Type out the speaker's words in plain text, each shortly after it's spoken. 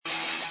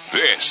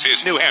This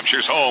is New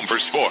Hampshire's home for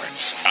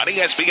sports on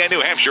ESPN New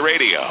Hampshire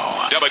Radio,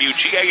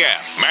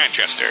 WGAM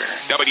Manchester,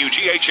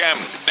 WGHM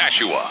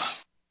Nashua.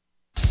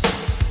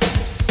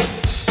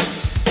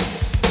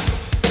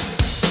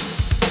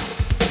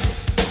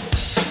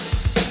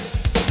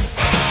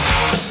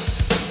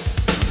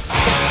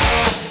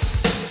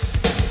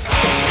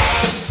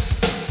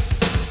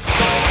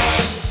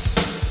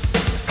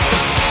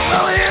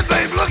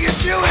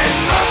 You in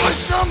love with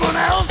someone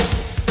else.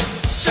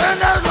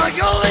 Turned out like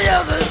all the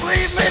others,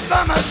 leave me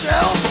by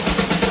myself.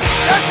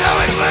 That's how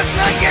it works,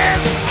 I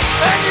guess.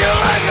 And you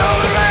like all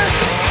the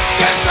rest.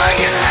 Guess I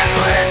can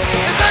handle it,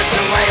 if that's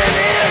the way it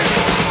is.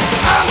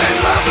 I'm in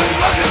love with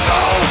rock and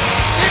roll.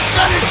 It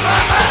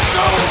satisfies my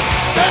soul.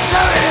 That's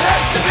how it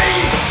has to be.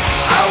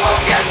 I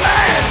won't get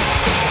mad.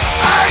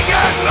 I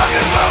got rock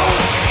and roll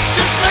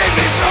to save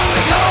me from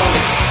the cold.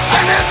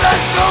 And if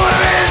that's all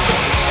there is,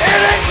 it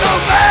ain't so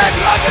bad,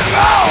 rock and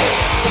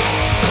roll.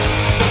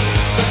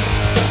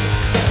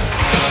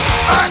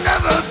 I've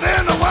never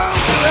been the one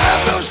to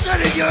have no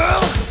steady girl.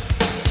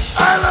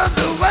 I love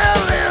the way I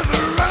live,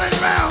 running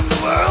round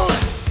the world.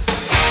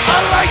 I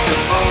like to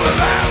fool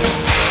around,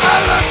 I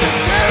love to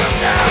tear them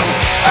down.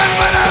 And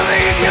when I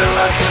leave, you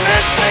love to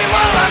miss me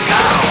while I'm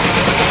gone.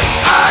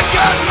 I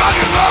got rock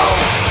and roll,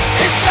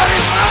 it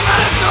satisfies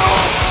my soul.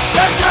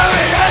 That's how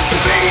it has to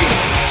be,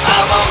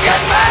 I won't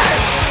get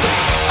mad.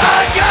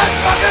 I got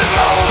rock and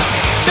roll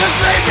to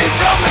save me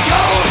from the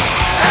cold.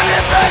 And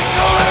if that's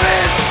all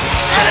there is,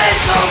 it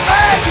ain't so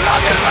bad,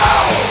 rock and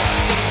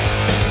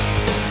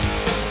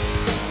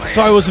roll.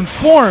 So I was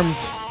informed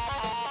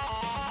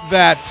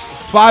that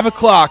 5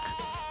 o'clock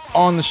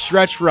on the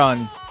stretch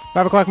run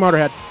 5 o'clock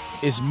Motorhead.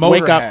 is Motorhead.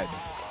 Wake up.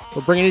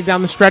 We're bringing you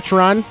down the stretch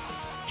run.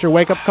 It's your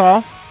wake-up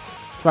call.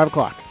 It's 5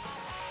 o'clock.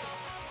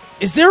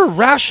 Is there a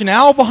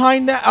rationale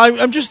behind that?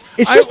 It's just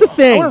the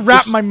thing. I want to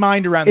wrap my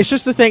mind around It's this.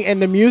 just the thing, and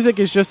the music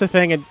is just the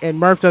thing, and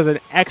Murph does an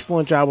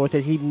excellent job with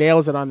it. He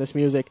nails it on this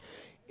music.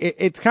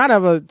 It's kind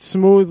of a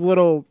smooth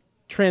little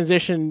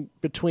transition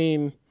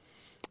between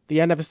the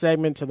end of a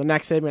segment to the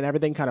next segment.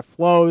 Everything kind of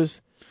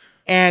flows.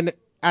 And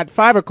at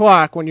 5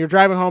 o'clock, when you're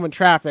driving home in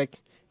traffic,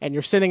 and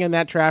you're sitting in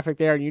that traffic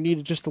there, and you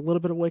need just a little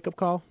bit of wake-up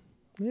call,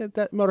 yeah,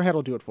 that Motorhead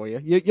will do it for you.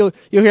 You'll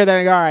hear that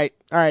and go, all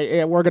right,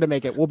 yeah, we're going to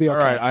make it. We'll be okay.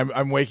 All right,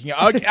 I'm waking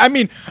up. I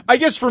mean, I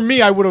guess for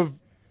me, I would have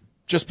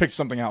just picked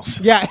something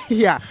else. Yeah.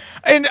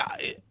 And,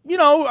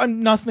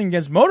 I'm nothing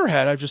against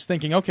Motorhead. I'm just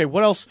thinking, okay,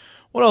 what else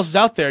is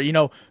out there?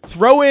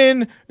 Throw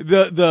in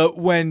the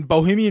when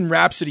Bohemian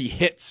Rhapsody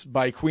hits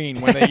by Queen,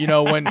 when they,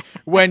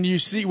 when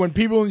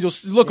people, you'll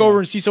look over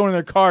and see someone in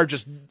their car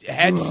just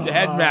head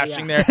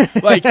mashing there.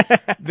 Like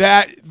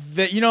that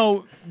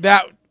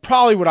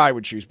probably what I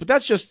would choose, but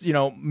that's just,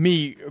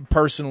 me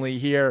personally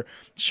here.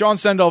 Sean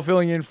Sendall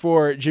filling in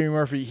for Jimmy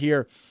Murphy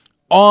here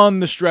on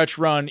the stretch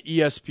run,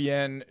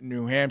 ESPN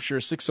New Hampshire.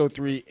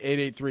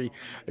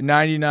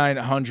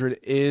 603-883-9900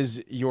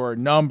 is your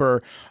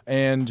number.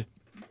 And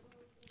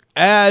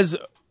as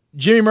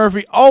Jimmy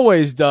Murphy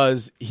always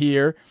does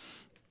here,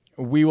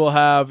 we will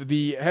have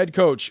the head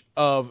coach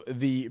of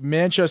the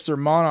Manchester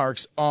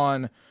Monarchs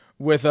on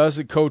with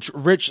us, Coach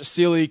Rich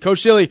Seeley.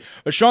 Coach Seeley,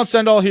 Sean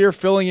Sendall here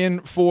filling in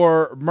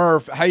for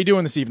Murph. How you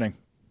doing this evening?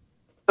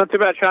 Not too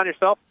bad, Sean.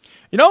 Yourself?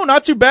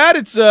 Not too bad.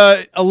 It's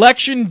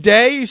election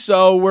day,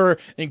 so we're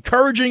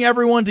encouraging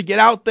everyone to get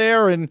out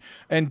there and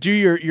do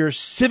your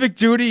civic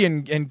duty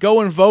and go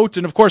and vote.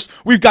 And of course,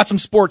 we've got some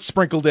sports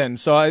sprinkled in,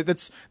 so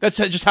that's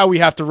just how we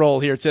have to roll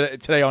here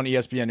today on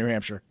ESPN New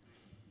Hampshire.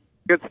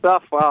 Good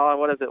stuff. Well,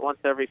 what is it? Once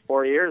every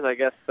 4 years, I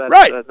guess.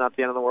 That's not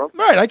the end of the world.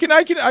 Right. I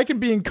can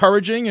be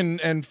encouraging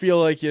and feel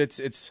like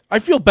it's. I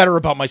feel better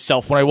about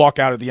myself when I walk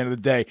out at the end of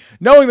the day,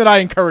 knowing that I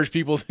encourage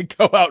people to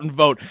go out and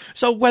vote.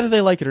 So whether they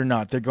like it or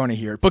not, they're going to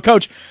hear it. But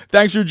Coach,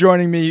 thanks for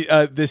joining me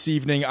this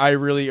evening. I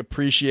really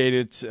appreciate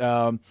it.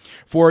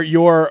 For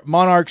your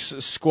Monarchs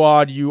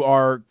squad, you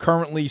are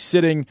currently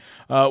sitting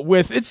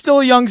with. It's still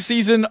a young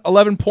season,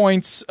 11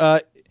 points.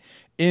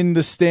 In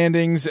the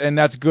standings, and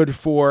that's good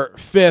for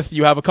fifth.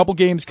 You have a couple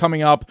games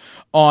coming up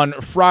on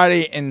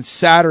Friday and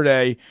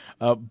Saturday,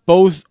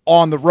 both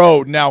on the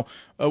road. Now,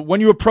 when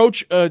you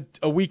approach a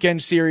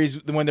weekend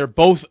series when they're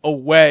both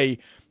away,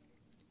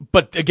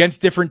 but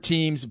against different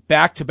teams,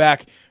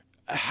 back-to-back,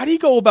 how do you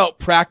go about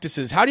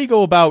practices? How do you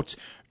go about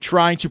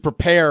trying to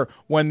prepare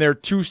when they're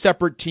two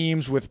separate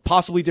teams with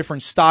possibly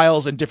different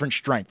styles and different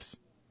strengths?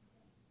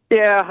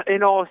 Yeah,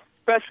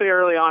 especially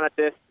early on at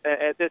this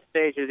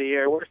stage of the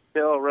year, we're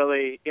still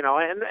really,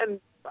 and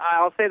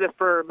I'll say this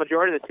for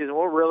majority of the season,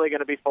 we're really going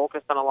to be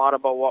focused on a lot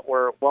about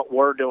what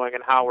we're doing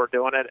and how we're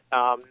doing it.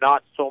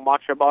 Not so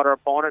much about our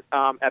opponent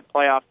at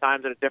playoff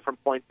times at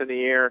different points in the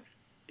year.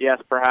 Yes,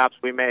 perhaps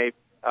we may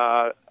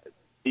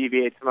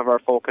deviate some of our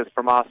focus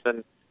from us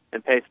and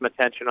pay some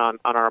attention on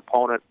our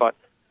opponent, but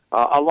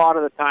a lot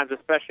of the times,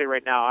 especially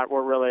right now,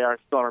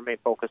 our main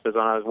focus is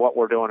on what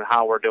we're doing and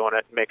how we're doing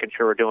it, making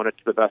sure we're doing it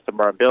to the best of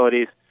our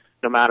abilities,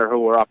 no matter who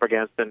we're up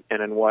against and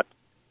in what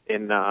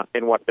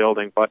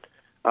building. But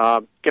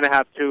going to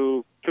have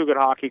two good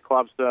hockey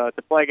clubs to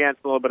play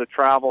against, a little bit of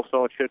travel,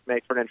 so it should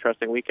make for an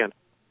interesting weekend.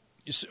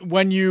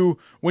 When you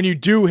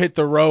do hit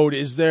the road,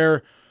 is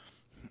there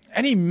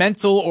any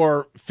mental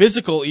or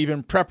physical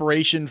even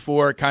preparation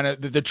for kind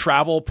of the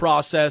travel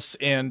process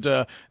and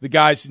the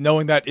guys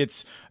knowing that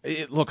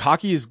look,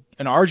 hockey is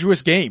an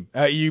arduous game.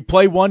 You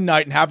play one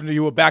night and having to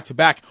do a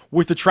back-to-back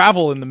with the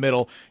travel in the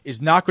middle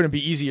is not going to be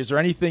easy. Is there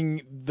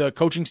anything the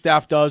coaching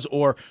staff does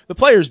or the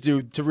players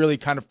do to really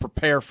kind of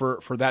prepare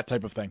for that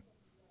type of thing?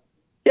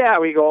 Yeah,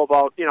 we go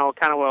about,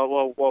 kind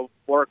of we'll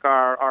work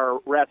our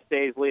rest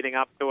days leading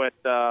up to it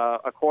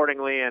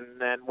accordingly, and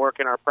then work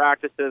in our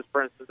practices.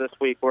 For instance, this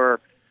week we're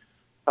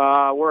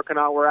working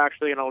on. We're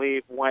actually going to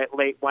leave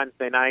late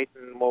Wednesday night,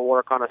 and we'll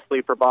work on a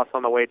sleeper bus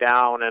on the way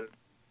down and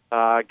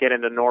get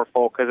into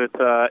Norfolk because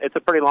it's a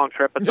pretty long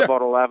trip. It's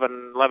about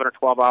 11 or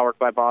 12 hours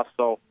by bus.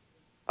 So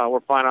we're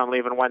planning on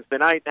leaving Wednesday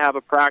night and have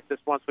a practice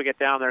once we get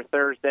down there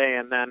Thursday,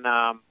 and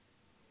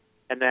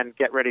then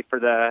get ready for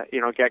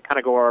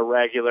go our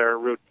regular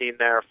routine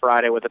there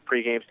Friday with a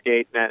pregame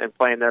skate and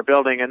play in their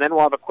building, and then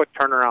we'll have a quick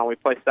turnaround. We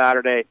play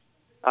Saturday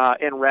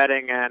in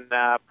Reading, and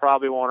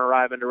probably won't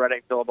arrive into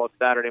Reading till about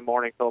Saturday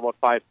morning, till about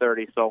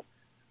 5:30. So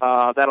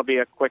that'll be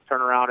a quick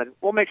turnaround, and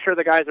we'll make sure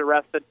the guys are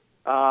rested.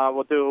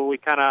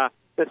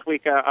 This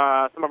week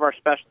some of our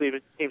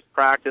specialty teams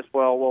practice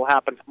will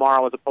happen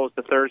tomorrow as opposed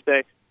to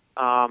Thursday.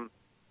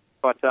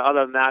 But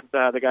other than that,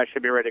 the guys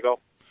should be ready to go.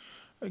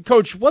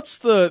 Coach, what's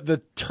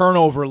the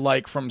turnover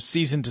like from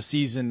season to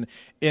season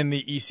in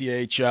the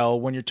ECHL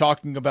when you're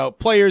talking about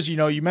players?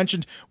 You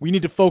mentioned we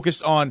need to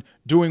focus on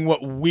doing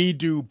what we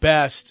do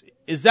best.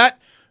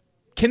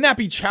 Can that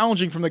be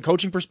challenging from the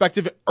coaching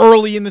perspective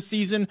early in the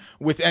season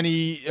with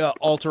any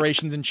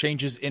alterations and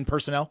changes in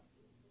personnel?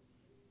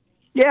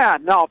 Yeah,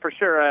 no, for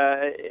sure.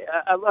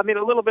 I mean,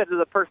 a little bit of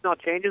the personnel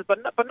changes, but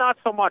not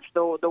so much.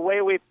 The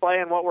way we play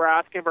and what we're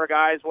asking for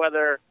guys,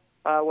 whether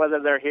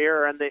they're here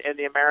or in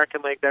the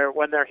American League,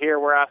 when they're here,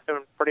 we're asking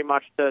them pretty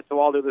much to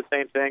all do the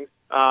same things.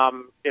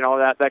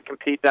 That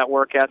compete, that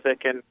work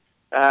ethic, and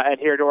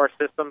adhere to our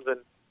systems and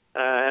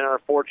our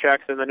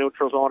forechecks in the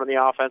neutral zone and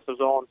the offensive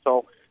zone.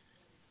 So,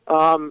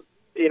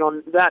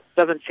 that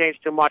doesn't change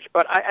too much.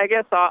 But I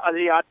guess the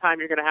odd time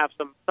you're going to have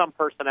some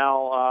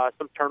personnel,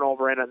 some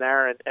turnover in and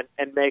there,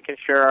 and making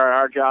sure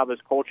our job as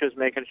coaches,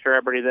 making sure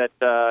everybody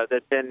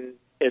that's in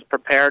is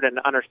prepared and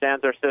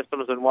understands our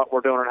systems and what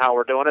we're doing and how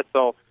we're doing it.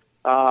 So.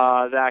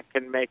 That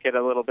can make it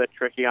a little bit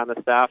tricky on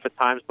the staff at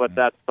times, but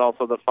that's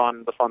also the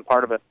fun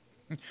part of it.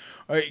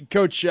 All right,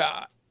 Coach,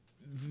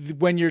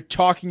 when you're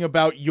talking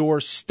about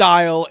your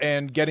style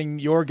and getting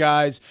your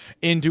guys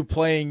into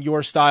playing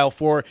your style,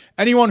 for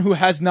anyone who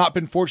has not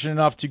been fortunate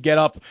enough to get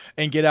up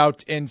and get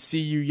out and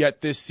see you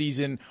yet this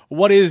season,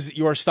 what is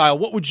your style?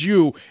 What would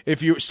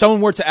if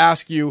someone were to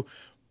ask you,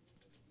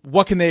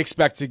 what can they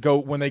expect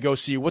when they go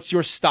see you? What's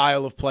your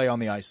style of play on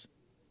the ice?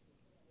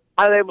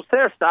 I will say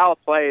our style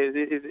of play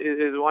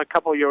is one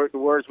couple of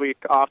words we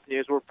often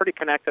use. We're pretty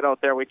connected out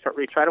there. We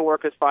try to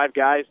work as five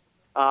guys.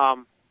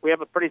 We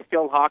have a pretty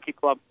skilled hockey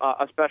club,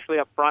 especially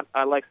up front.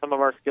 I like some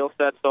of our skill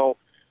sets, so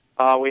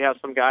we have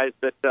some guys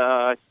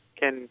that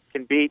can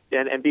beat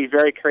and be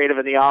very creative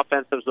in the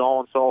offensive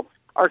zone. So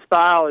our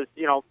style is,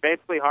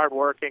 basically hard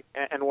working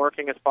and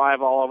working as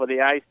five all over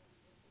the ice.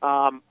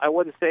 I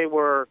wouldn't say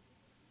we're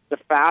the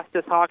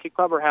fastest hockey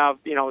club or have,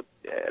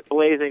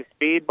 blazing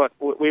speed, but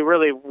we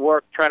really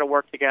try to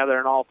work together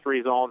in all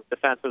three zones: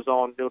 defensive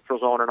zone, neutral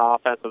zone, and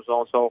offensive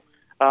zone. So,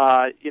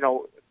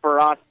 for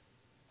us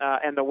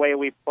and the way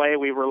we play,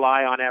 we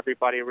rely on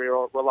everybody. We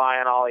rely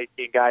on all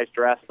 18 guys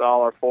dressed,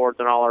 all our forwards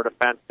and all our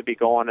defense to be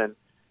going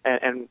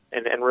and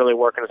really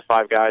working as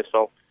five guys.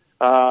 So,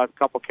 a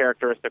couple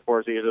characteristic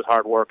words we use is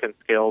hard work and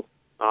skilled,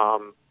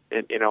 and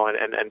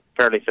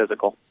fairly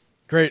physical.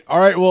 Great. All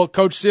right. Well,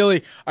 Coach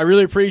Seely, I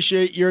really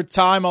appreciate your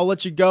time. I'll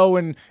let you go,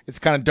 and it's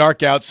kind of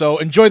dark out, so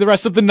enjoy the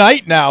rest of the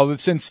night now,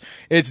 since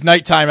it's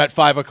nighttime at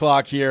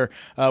 5:00 here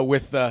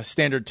with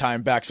standard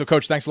time back. So,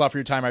 Coach, thanks a lot for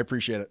your time. I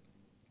appreciate it.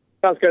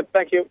 Sounds good.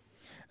 Thank you.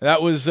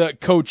 That was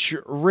Coach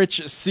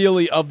Rich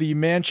Seely of the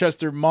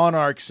Manchester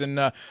Monarchs. And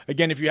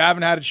again, if you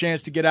haven't had a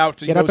chance to get out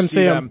to go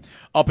see them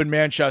up in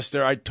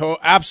Manchester, I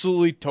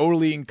absolutely,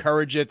 totally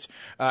encourage it.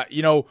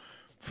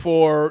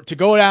 To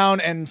go down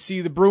and see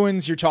the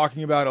Bruins, you're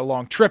talking about a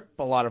long trip,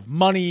 a lot of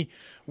money,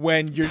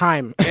 when you're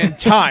time,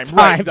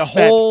 right? The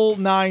whole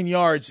 9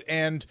 yards,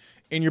 and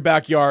in your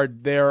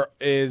backyard, there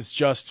is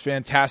just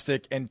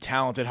fantastic and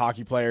talented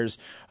hockey players.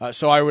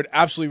 So I would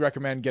absolutely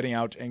recommend getting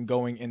out and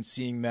going and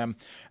seeing them,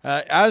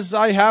 as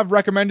I have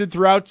recommended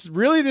throughout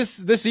really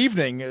this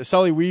evening.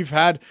 Sully, we've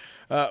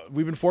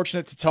been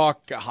fortunate to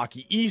talk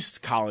Hockey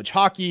East, college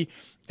hockey,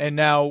 and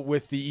now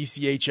with the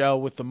ECHL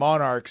with the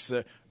Monarchs.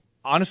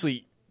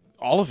 Honestly,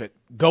 all of it.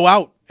 Go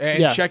out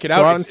and check it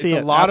out. It's a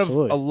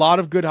lot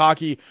of good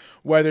hockey,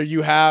 whether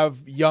you have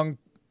young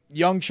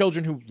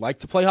children who like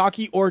to play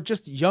hockey or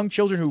just young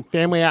children who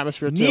family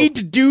atmosphere need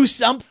to do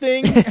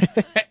something,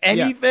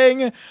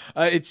 anything.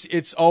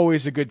 It's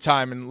always a good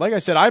time. And like I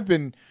said, I've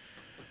been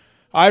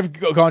I've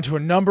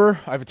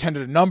I've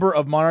attended a number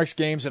of Monarchs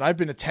games, and I've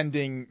been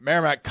attending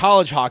Merrimack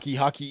College Hockey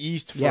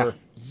East for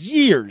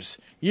years.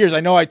 I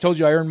know I told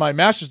you I earned my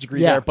master's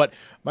degree there, but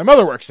my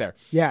mother works there.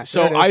 Yeah.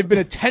 So I've been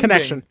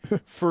attending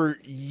for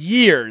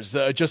years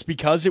just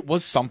because it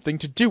was something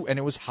to do, and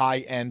it was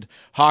high-end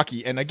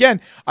hockey. And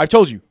again, I've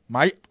told you,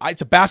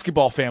 it's a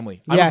basketball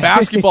family. I'm a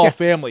basketball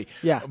family.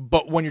 Yeah.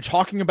 But when you're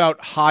talking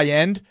about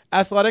high-end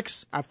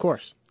athletics, Of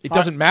course. it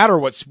doesn't matter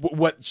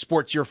what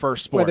sport's your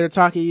first sport. Whether it's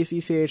hockey,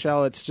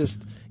 ECHL, it's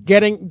just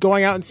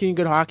going out and seeing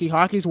good hockey.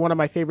 Hockey's one of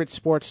my favorite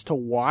sports to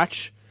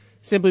watch,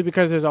 simply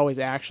because there's always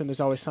action.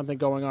 There's always something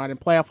going on. And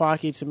playoff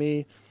hockey, to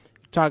me,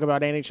 talk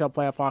about NHL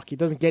playoff hockey,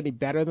 doesn't get any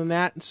better than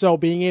that. So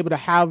being able to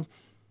have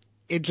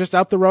it just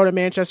up the road in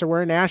Manchester,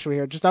 we're in Nashville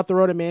here, just up the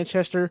road in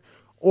Manchester,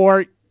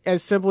 or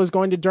as simple as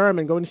going to Durham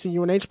and going to see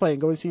UNH play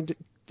and going to see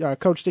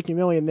Coach Dicky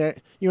Millie and the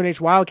UNH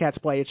Wildcats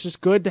play. It's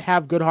just good to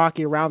have good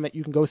hockey around that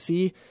you can go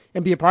see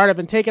and be a part of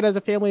and take it as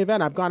a family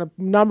event. I've gone a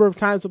number of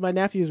times with my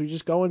nephews. We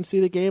just go and see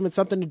the game. It's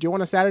something to do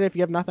on a Saturday if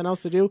you have nothing else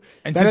to do.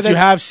 And since you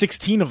have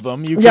 16 of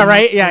them, you can,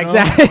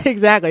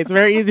 exactly. It's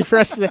very easy for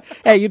us to say,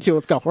 hey, you two,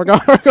 let's go. We're going.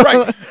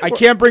 Right. I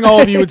can't bring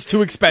all of you. It's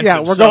too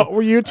expensive. Yeah,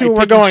 you two,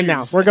 we're going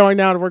now. We're going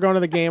down. We're going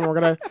to the game. We're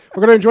gonna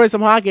enjoy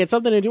some hockey. It's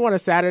something to do on a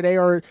Saturday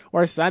or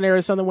a Sunday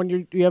or something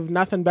when you have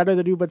nothing better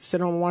to do but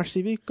sit home and watch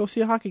TV. Go see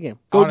a hockey game.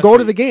 Go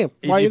to the game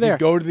while you're there. If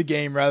you go to the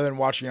game rather than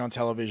watching it on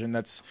television,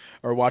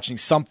 or watching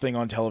something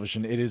on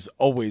television,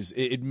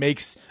 it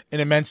makes an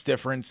immense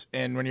difference.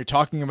 And when you're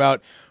talking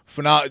about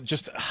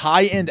just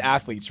high-end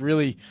athletes,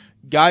 really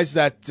guys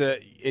that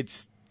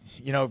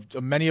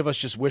many of us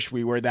just wish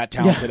we were that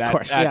talented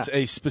at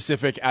a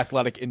specific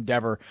athletic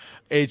endeavor.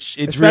 It's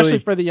especially really,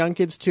 for the young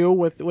kids too.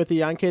 With the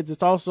young kids,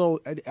 it's also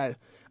a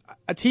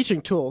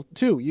teaching tool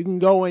too. You can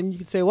go and you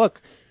can say,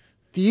 look,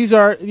 these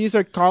are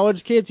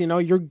college kids.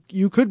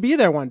 You could be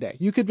there one day.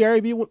 You could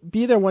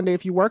be there one day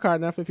if you work hard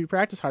enough, if you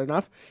practice hard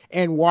enough.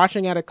 And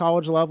watching at a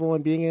college level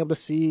and being able to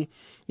see,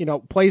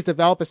 plays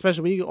develop.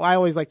 Especially, I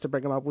always like to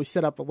bring them up. We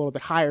sit up a little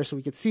bit higher so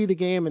we could see the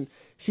game and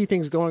see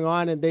things going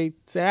on. And they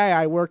say, "Hey,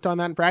 I worked on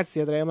that in practice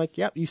the other day." I'm like,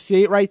 "Yep, you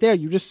see it right there.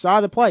 You just saw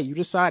the play. You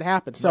just saw it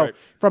happen." So,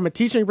 from a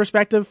teaching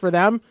perspective, for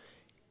them,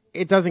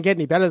 it doesn't get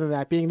any better than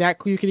that. Being that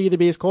you can either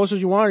be as close as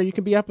you want, or you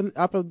can be up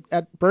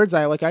at bird's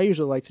eye, like I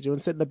usually like to do,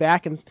 and sit in the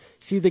back and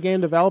see the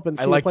game develop and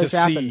see the plays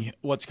happen. I like to see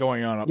what's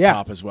going on up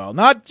top as well.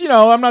 Not,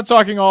 I'm not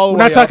talking all the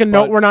way up.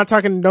 We're not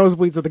talking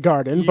nosebleeds of the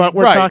Garden, but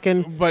we're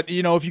talking. But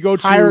if you go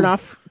to higher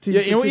enough to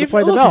see the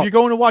play develop. If you're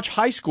going to watch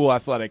high school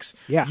athletics,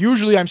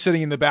 usually I'm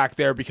sitting in the back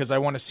there because I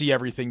want to see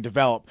everything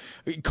develop.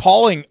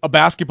 Calling a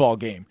basketball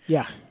game,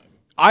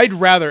 I'd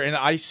rather, and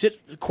I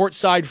sit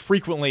courtside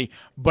frequently,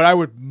 but I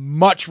would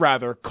much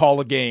rather call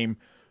a game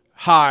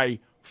high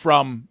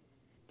from,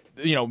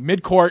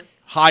 mid-court,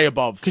 high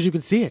above. Because you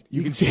can see it.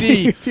 You can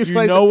see,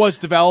 what's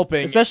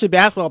developing. Especially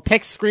basketball,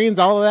 picks, screens,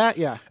 all of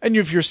that, And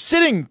if you're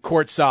sitting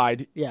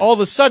courtside, all of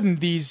a sudden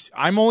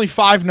I'm only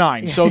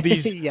 5'9", so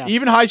these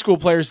even high school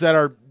players that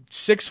are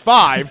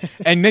 6'5",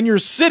 and then you're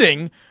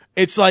sitting.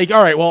 It's like,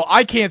 all right, well,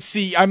 I can't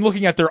see. I'm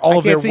looking at all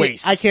of their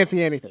waists. I can't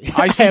see anything.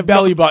 I see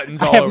belly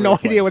buttons all over the place. I have no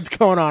idea what's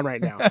going on right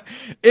now.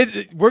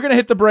 We're going to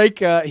hit the break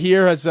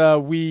here as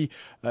we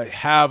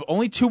have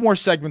only 2 more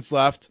segments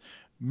left.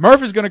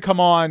 Murph is going to come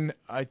on,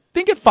 I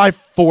think, at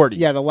 5:40.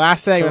 Yeah, the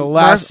last segment.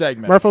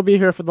 So Murph will be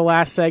here for the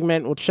last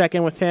segment. We'll check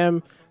in with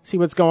him, see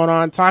what's going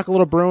on, talk a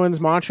little Bruins,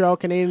 Montreal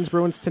Canadiens,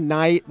 Bruins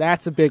tonight.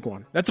 That's a big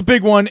one. That's a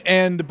big one,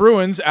 and the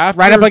Bruins,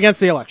 right up against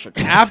the election.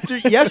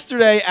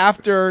 Yesterday,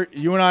 after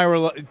you and I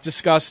were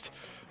discussed,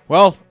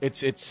 well,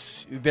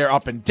 they're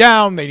up and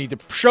down. They need to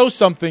show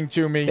something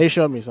to me. They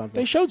showed me something.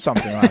 They showed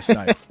something last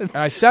night. And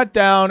I sat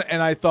down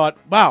and I thought,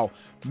 wow,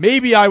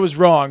 maybe I was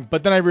wrong,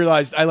 but then I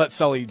realized I let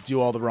Sully do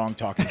all the wrong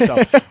talking.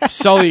 So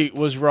Sully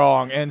was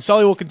wrong, and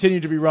Sully will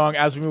continue to be wrong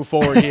as we move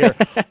forward here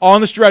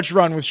on the Stretch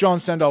Run with Sean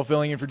Stendhal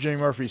filling in for Jimmy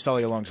Murphy.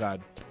 Sully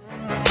alongside.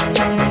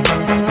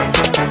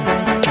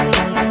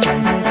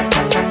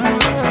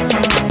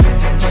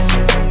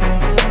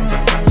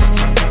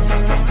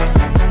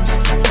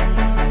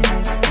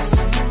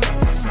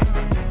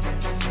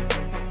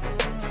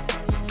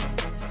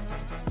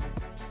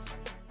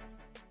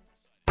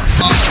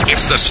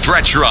 It's the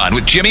Stretch Run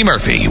with Jimmy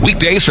Murphy.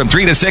 Weekdays from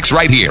 3 to 6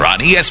 right here on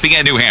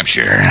ESPN New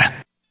Hampshire.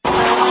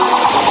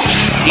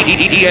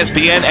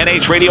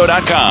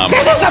 ESPNNHradio.com.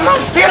 This is the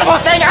most beautiful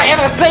thing I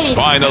ever seen.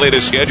 Find the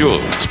latest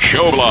schedules,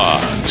 show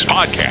blogs,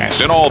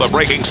 podcasts, and all the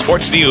breaking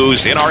sports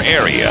news in our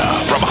area.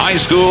 From high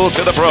school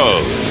to the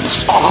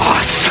pros.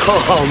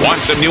 Awesome.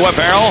 Want some new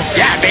apparel?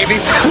 Yeah, baby.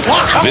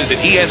 Visit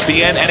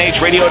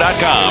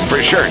ESPNNHradio.com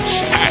for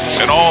shirts,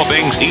 hats, and all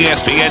things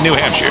ESPN New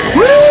Hampshire.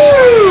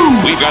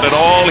 Woo! We've got it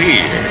all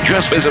here.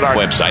 Just visit our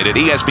website at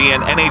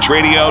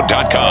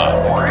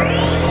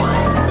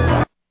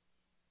ESPNNHradio.com.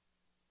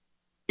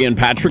 Ian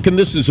Patrick, and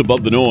this is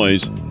Above the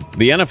Noise.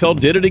 The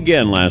NFL did it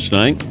again last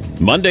night.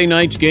 Monday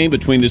night's game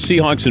between the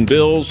Seahawks and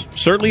Bills,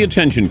 certainly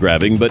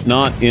attention-grabbing, but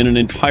not in an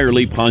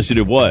entirely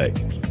positive way.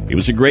 It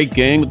was a great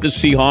game with the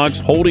Seahawks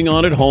holding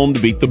on at home to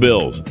beat the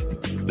Bills.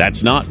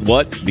 That's not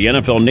what the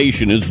NFL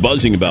nation is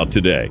buzzing about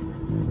today.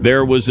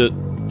 There was a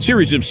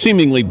series of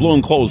seemingly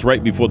blown calls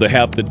right before the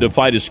half that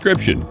defy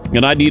description,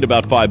 and I need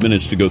about 5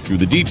 minutes to go through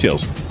the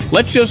details.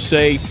 Let's just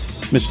say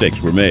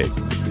mistakes were made.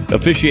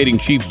 Officiating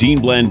chief Dean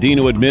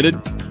Blandino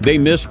admitted they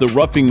missed the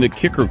roughing the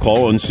kicker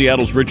call on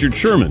Seattle's Richard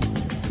Sherman.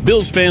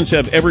 Bills fans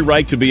have every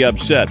right to be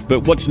upset,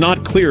 but what's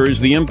not clear is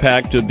the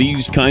impact of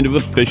these kind of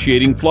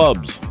officiating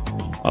flubs.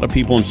 A lot of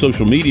people on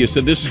social media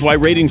said this is why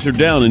ratings are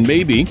down, and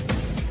maybe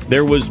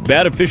there was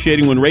bad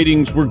officiating when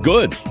ratings were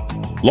good.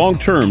 Long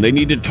term, they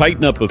need to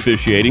tighten up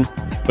officiating,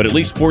 but at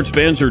least sports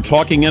fans are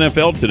talking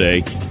NFL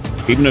today,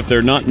 even if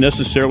they're not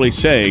necessarily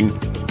saying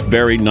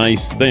very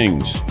nice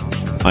things.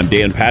 I'm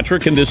Dan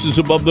Patrick, and this is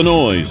Above the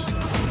Noise.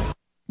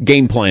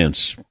 Game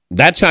plans.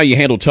 That's how you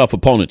handle tough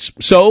opponents.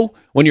 So,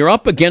 when you're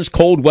up against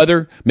cold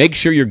weather, make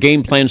sure your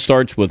game plan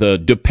starts with a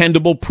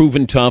dependable,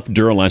 proven tough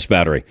Duralast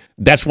battery.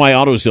 That's why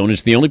AutoZone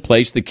is the only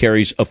place that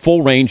carries a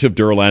full range of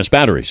Duralast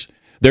batteries.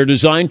 They're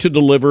designed to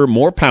deliver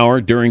more power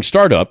during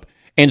startup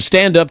and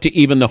stand up to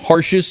even the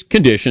harshest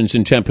conditions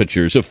and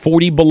temperatures of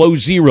 40 below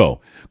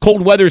zero.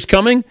 Cold weather's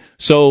coming,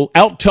 so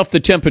out-tough the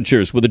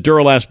temperatures with a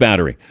Duralast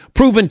battery.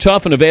 Proven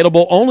tough and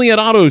available only at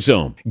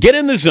AutoZone. Get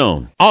in the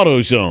zone.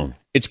 AutoZone.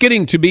 It's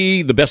getting to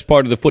be the best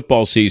part of the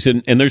football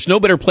season, and there's no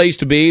better place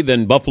to be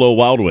than Buffalo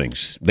Wild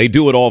Wings. They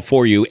do it all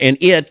for you, and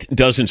it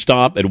doesn't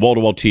stop at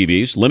wall-to-wall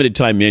TVs,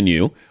 limited-time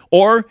menu,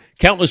 or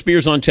countless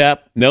beers on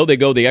tap. No, they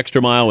go the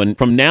extra mile, and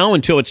from now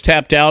until it's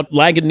tapped out,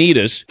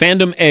 Lagunitas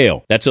Fandom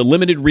Ale. That's a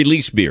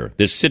limited-release beer,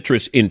 this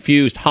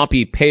citrus-infused,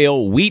 hoppy,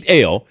 pale wheat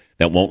ale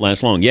that won't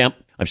last long. Yeah,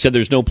 I've said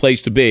there's no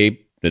place to be.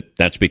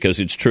 That's because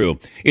it's true.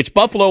 It's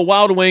Buffalo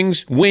Wild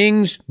Wings,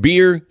 wings,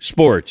 beer,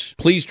 sports.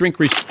 Please drink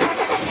responsibly.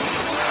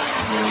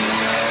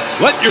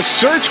 Let your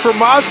search for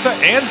Mazda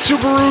and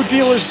Subaru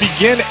dealers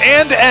begin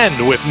and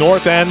end with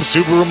North End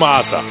Subaru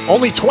Mazda.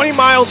 Only 20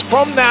 miles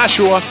from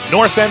Nashua,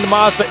 North End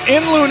Mazda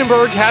in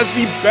Lunenburg has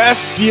the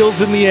best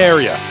deals in the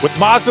area. With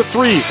Mazda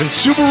 3s and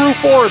Subaru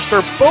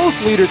Forester,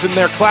 both leaders in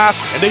their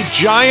class, and a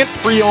giant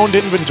pre-owned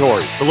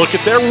inventory. To look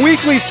at their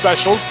weekly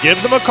specials,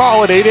 give them a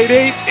call at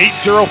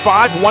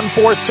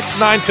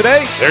 888-805-1469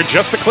 today. They're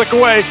just a click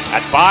away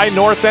at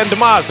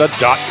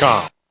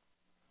buynorthendmazda.com.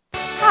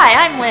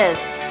 Hi, I'm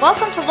Liz.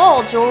 Welcome to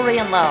Lowell Jewelry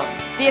and Loan.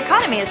 The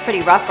economy is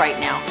pretty rough right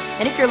now,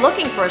 and if you're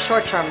looking for a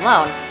short-term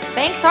loan,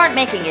 banks aren't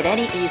making it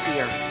any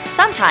easier.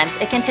 Sometimes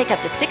it can take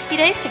up to 60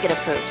 days to get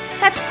approved.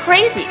 That's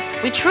crazy!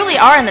 We truly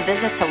are in the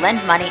business to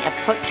lend money and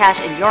put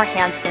cash in your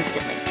hands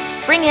instantly.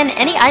 Bring in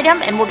any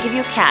item and we'll give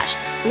you cash.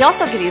 We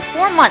also give you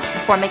 4 months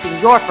before making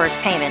your first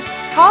payment.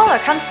 Call or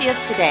come see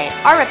us today.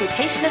 Our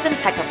reputation is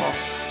impeccable.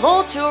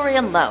 Lowell Jewelry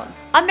and Loan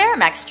on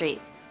Merrimack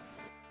Street.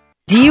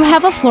 Do you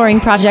have a flooring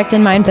project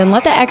in mind? Then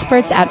let the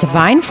experts at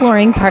Divine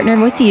Flooring partner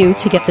with you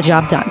to get the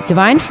job done.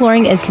 Divine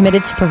Flooring is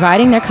committed to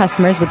providing their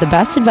customers with the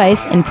best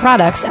advice and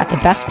products at the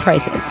best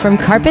prices. From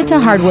carpet to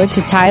hardwood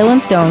to tile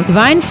and stone,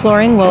 Divine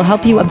Flooring will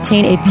help you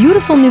obtain a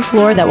beautiful new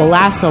floor that will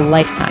last a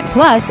lifetime.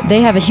 Plus, they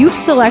have a huge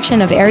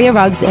selection of area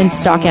rugs in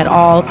stock at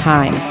all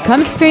times.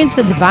 Come experience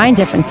the Divine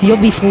difference. You'll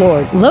be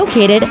floored.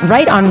 Located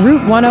right on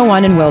Route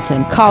 101 in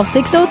Wilton. Call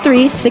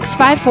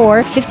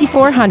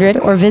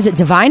 603-654-5400 or visit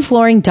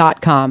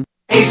divineflooring.com.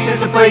 Ace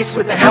is a place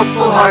with the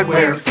helpful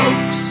hardware,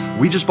 folks.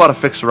 We just bought a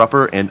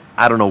fixer-upper, and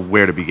I don't know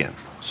where to begin.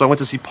 So I went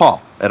to see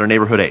Paul at our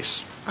neighborhood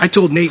Ace. I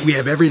told Nate we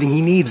have everything he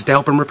needs to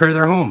help him repair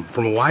their home,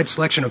 from a wide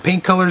selection of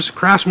paint colors,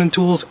 Craftsman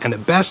tools, and the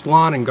best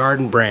lawn and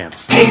garden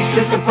brands. Ace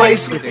is a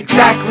place with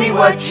exactly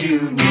what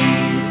you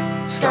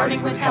need,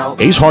 starting with help.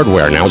 Ace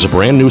Hardware now is a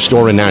brand new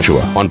store in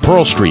Nashua on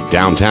Pearl Street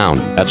downtown.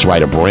 That's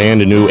right, a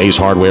brand new Ace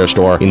Hardware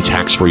store in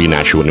tax-free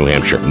Nashua, New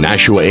Hampshire.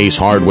 Nashua Ace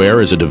Hardware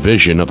is a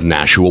division of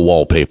Nashua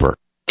Wallpaper.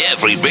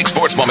 Every big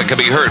sports moment can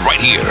be heard right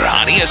here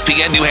on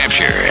ESPN New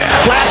Hampshire.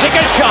 Classic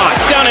a shot.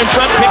 Down in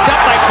front, picked up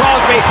by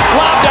Crosby.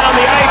 Lob down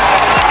the ice.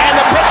 And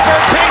the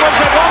Pittsburgh Penguins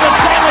have won the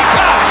Stanley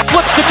Cup.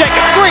 Flips to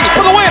Jacobs. 3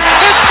 for the win.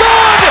 It's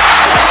good!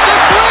 Step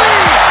 3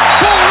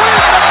 to win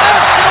the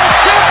national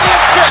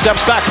championship.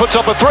 Steps back, puts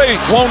up a 3.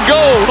 Won't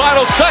go.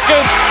 Final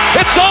seconds.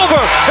 It's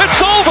over.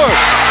 It's over.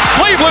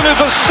 Cleveland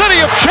is a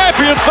city of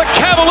champions. The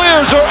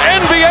Cavaliers are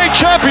NBA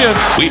champions.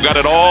 We've got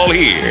it all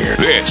here.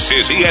 This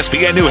is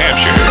ESPN New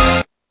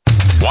Hampshire.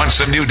 Want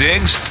some new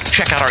digs?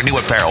 Check out our new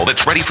apparel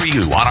that's ready for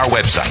you on our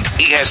website,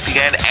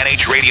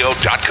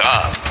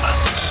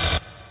 ESPNNHradio.com.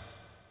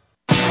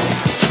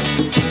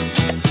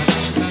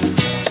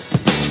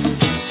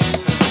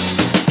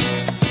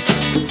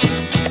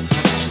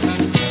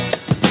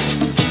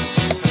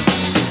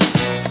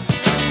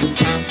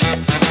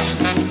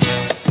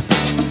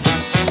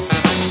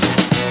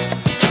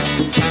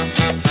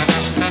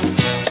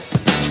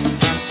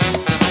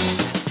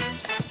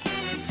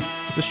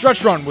 The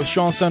Stretch Run with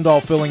Sean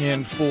Sendall filling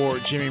in for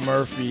Jimmy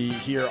Murphy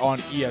here on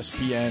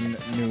ESPN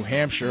New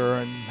Hampshire.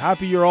 And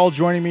happy you're all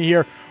joining me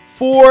here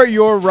for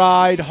your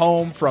ride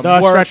home from The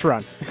work. stretch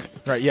run.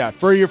 Right, yeah,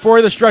 for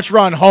the stretch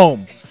run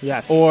home.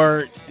 Yes.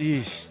 Or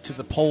to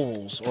the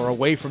polls or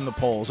away from the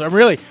polls. I'm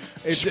really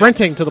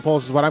sprinting to the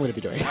polls is what I'm going to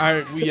be doing.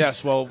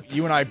 Yes, well,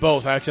 you and I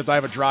both, except I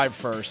have a drive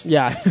first.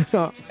 Yeah.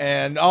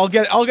 And I'll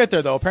get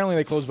there though. Apparently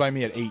they close by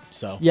me at 8,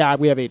 so. Yeah,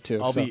 we have 8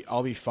 too.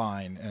 I'll be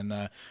fine. And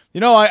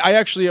I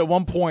actually at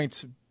one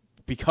point,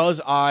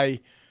 because I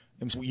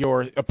am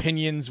your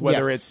opinions,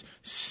 whether it's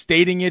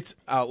stating it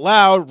out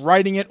loud,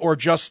 writing it, or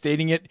just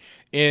stating it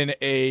in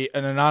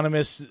an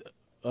anonymous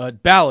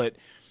ballot.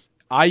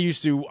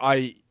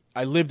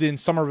 I lived in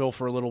Somerville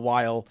for a little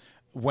while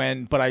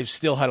but I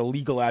still had a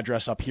legal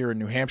address up here in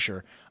New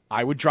Hampshire.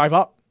 I would drive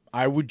up.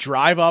 I would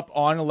drive up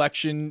on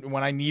election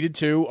when I needed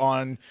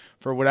to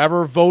for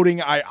whatever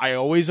voting. I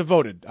always have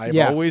voted. I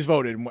have always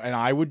voted, and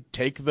I would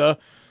take the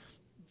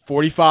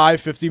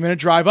 45, 50-minute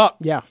drive up.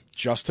 Yeah.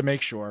 Just to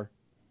make sure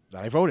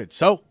that I voted.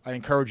 So I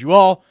encourage you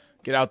all,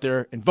 get out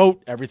there and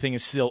vote. Everything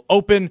is still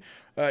open.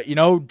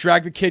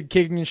 Drag the kid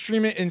kicking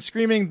and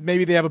screaming.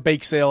 Maybe they have a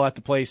bake sale at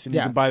the place, and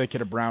you can buy the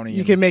kid a brownie.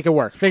 You can make it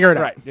work. Figure it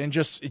out. Right, and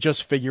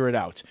just figure it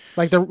out.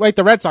 Like the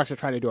Red Sox are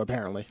trying to do,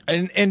 apparently.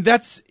 And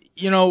that's,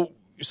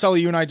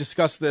 Sully, you and I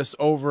discussed this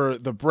over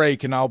the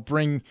break, and I'll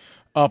bring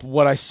up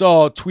what I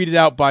saw tweeted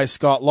out by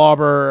Scott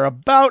Lauber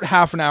about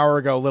half an hour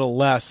ago, a little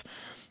less.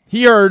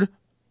 He heard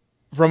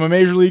from a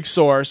major league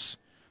source,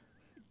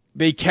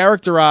 they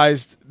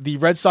characterized the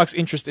Red Sox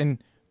interest in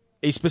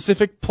a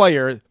specific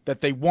player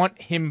that they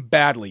want him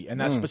badly, and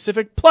that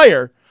specific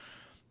player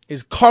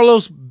is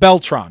Carlos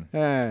Beltran.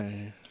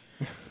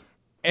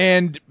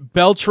 And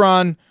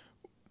Beltran,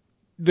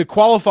 the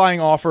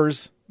qualifying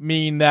offers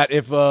mean that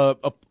if a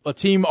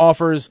team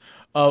offers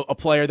a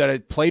player that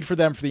had played for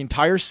them for the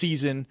entire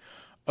season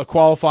a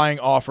qualifying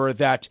offer,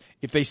 that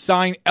if they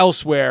sign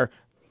elsewhere,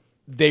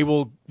 they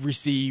will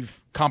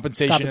receive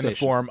compensation in the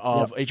form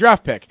of a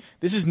draft pick.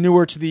 This is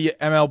newer to the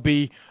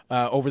MLB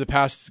over the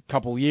past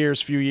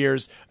few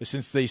years,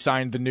 since they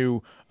signed the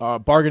new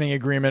bargaining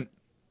agreement.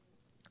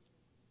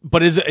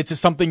 But it's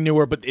something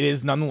newer, but it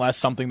is nonetheless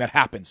something that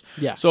happens.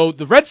 Yeah. So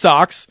the Red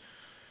Sox,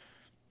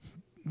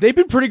 they've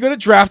been pretty good at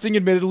drafting,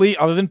 admittedly,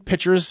 other than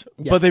pitchers,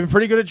 but they've been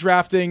pretty good at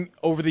drafting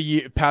over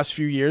the past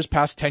few years,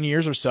 past 10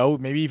 years or so,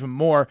 maybe even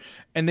more,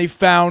 and they've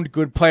found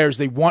good players.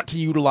 They want to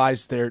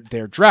utilize their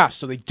drafts,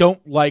 so they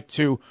don't like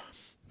to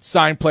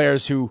sign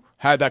players who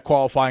had that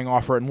qualifying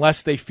offer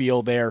unless they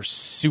feel they're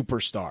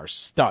superstars,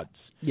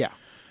 studs. Yeah.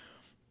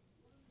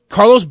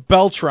 Carlos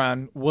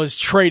Beltran was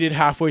traded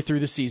halfway through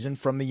the season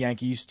from the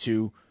Yankees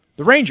to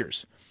the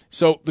Rangers.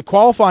 So the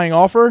qualifying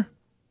offer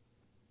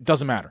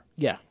doesn't matter.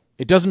 Yeah.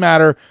 It doesn't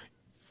matter.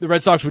 The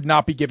Red Sox would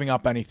not be giving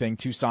up anything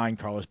to sign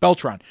Carlos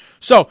Beltran.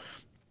 So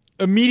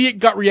immediate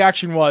gut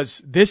reaction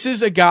was, this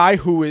is a guy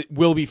who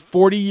will be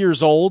 40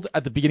 years old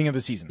at the beginning of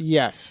the season.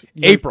 Yes.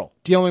 April.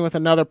 Dealing with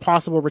another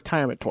possible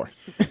retirement tour.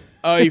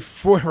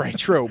 Right,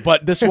 true.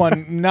 But this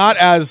one, not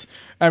as,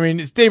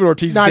 it's David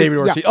Ortiz. Not David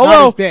as, Ortiz. Yeah, although,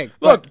 not as big,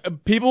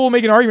 look, people will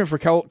make an argument for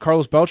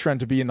Carlos Beltran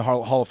to be in the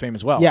Hall of Fame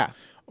as well. Yeah.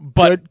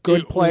 But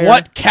good player.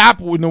 What cap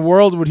in the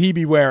world would he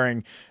be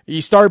wearing? He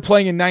started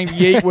playing in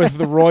 '98 with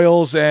the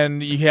Royals,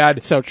 and he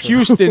had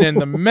Houston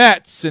and the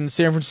Mets and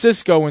San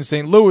Francisco and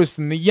St. Louis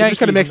and the Yankees. They're just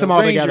going to mix them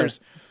all together. Rangers.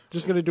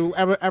 Just going to do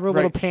every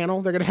little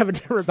panel. They're going to have a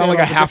different. It's not like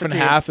a half and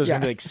half. There's going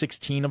to be like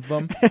 16 of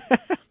them.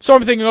 So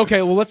I'm thinking,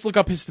 okay, well, let's look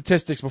up his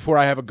statistics before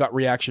I have a gut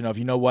reaction of,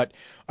 you know what?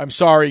 I'm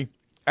sorry,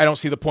 I don't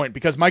see the point,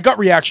 because my gut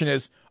reaction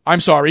is,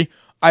 I'm sorry,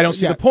 I don't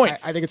see the point.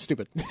 I think it's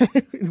stupid.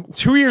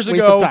 2 years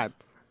Waste ago, of time.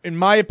 In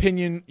my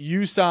opinion,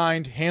 you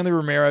signed Hanley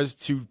Ramirez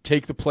to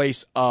take the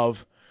place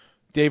of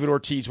David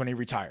Ortiz when he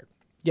retired.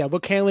 Yeah,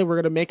 look, Hanley, we're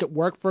going to make it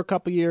work for a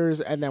couple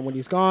years, and then when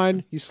he's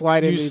gone, you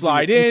slide in. You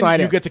slide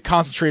in. You get to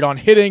concentrate on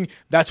hitting.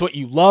 That's what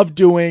you love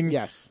doing.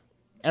 Yes.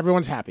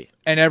 Everyone's happy.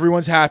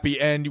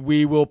 And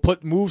we will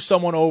move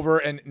someone over,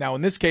 and now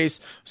in this case,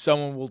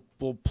 someone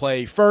will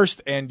play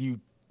first, and you,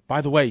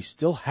 by the way,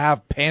 still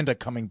have Panda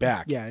coming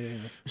back. Yeah.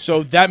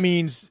 So that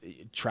means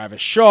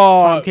Travis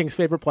Shaw. Tom King's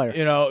favorite player.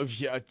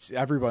 It's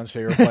everyone's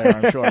favorite player,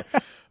 I'm sure.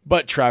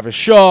 But Travis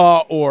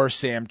Shaw or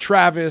Sam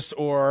Travis,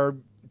 or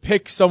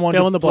pick someone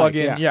to plug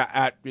in.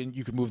 And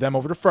you could move them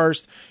over to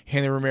first.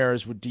 Hanley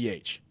Ramirez would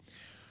DH.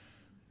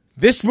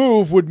 This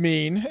move would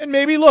mean, and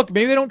maybe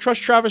they don't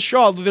trust Travis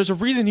Shaw. There's a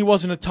reason he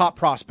wasn't a top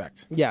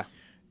prospect. Yeah.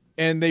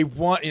 And they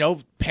want,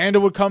 Panda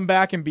would come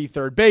back and be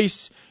third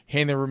base.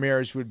 Hanley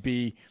Ramirez would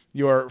be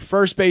your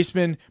first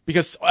baseman,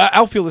 because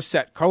outfield is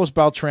set. Carlos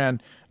Beltran,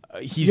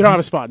 you don't have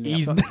a spot in the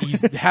outfield.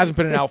 He hasn't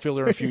been an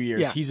outfielder in a few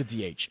years. Yeah. He's a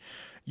DH.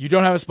 You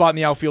don't have a spot in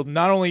the outfield.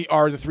 Not only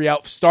are the three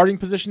starting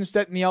positions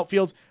set in the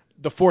outfield,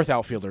 the fourth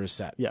outfielder is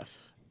set. Yes.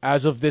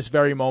 As of this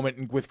very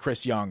moment with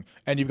Chris Young.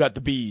 And you've got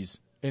the Bees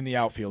in the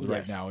outfield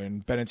right now,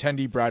 in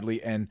Benintendi,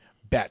 Bradley, and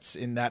Betts,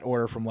 in that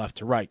order from left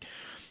to right.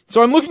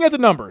 So I'm looking at the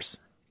numbers,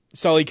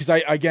 Sully, because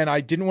I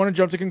didn't want to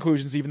jump to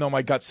conclusions, even though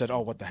my gut said,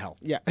 oh, what the hell.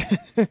 Yeah.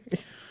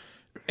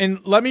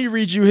 And let me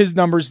read you his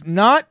numbers,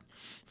 not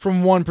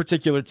from one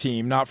particular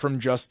team, not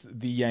from just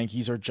the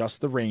Yankees or just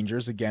the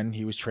Rangers. Again,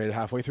 he was traded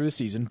halfway through the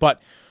season.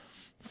 But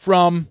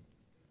from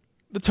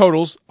the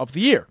totals of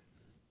the year.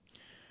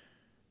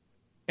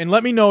 And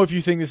let me know if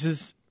you think this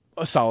is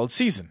a solid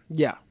season.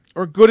 Yeah.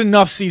 Or a good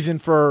enough season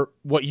for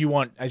what you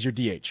want as your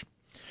DH.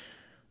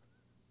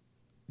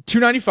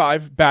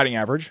 295 batting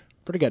average.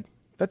 Pretty good.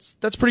 That's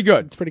pretty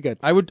good. It's pretty good.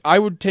 I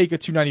would take a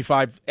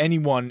 295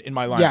 anyone in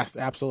my lineup. Yes,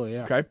 absolutely.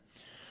 Yeah. Okay.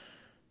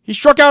 He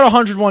struck out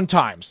 101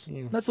 times.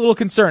 That's a little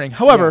concerning.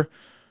 However,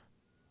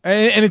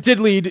 and it did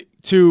lead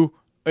to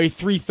a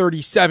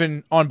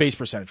 337 on base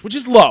percentage, which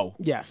is low.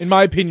 Yes. In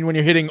my opinion, when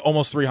you're hitting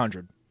almost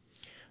 300.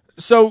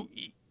 So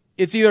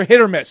it's either hit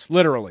or miss,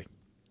 literally,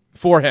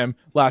 for him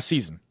last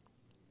season.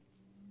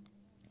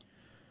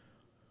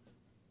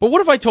 But what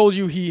if I told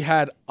you he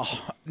had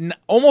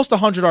almost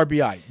 100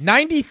 RBI?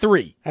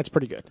 93. That's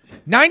pretty good.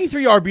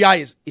 93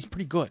 RBI is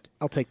pretty good.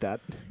 I'll take that.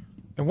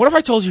 And what if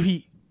I told you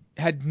he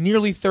had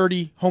nearly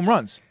 30 home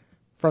runs?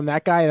 From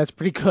that guy, that's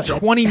pretty good.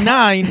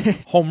 29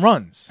 home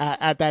runs.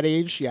 At that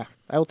age, yeah.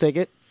 I'll take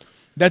it.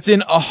 That's in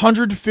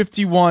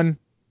 151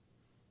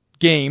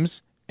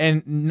 games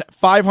and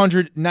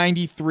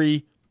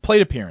 593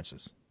 plate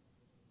appearances.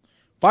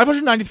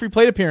 593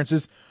 plate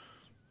appearances.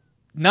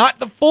 Not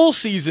the full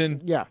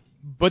season. Yeah.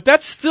 But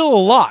that's still a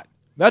lot.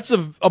 That's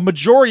a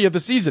majority of the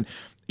season.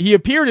 He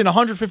appeared in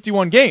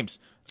 151 games.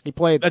 He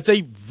played. That's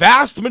a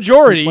vast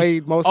majority he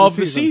played most of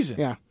the season.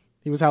 Yeah,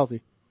 he was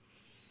healthy.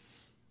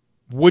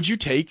 Would you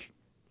take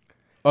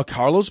a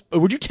Carlos?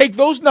 Would you take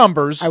those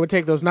numbers? I would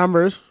take those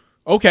numbers.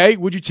 Okay.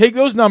 Would you take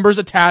those numbers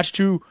attached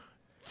to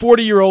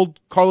 40-year-old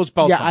Carlos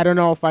Beltran? Yeah, I don't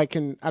know if I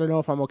can. I don't know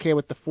if I'm okay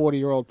with the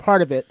 40-year-old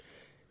part of it.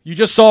 You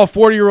just saw a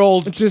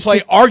 40-year-old play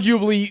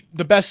arguably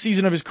the best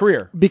season of his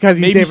career. Because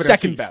he's maybe David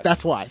second Ortiz. best.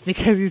 That's why.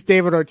 Because he's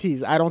David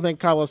Ortiz. I don't think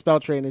Carlos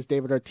Beltran is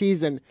David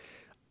Ortiz, and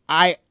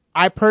I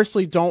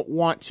personally don't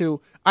want to.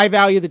 I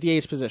value the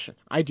DH position.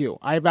 I do.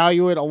 I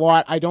value it a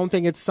lot. I don't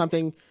think it's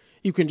something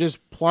you can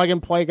just plug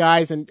and play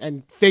guys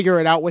and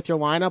figure it out with your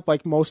lineup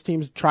like most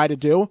teams try to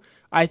do.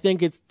 I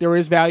think there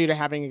is value to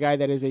having a guy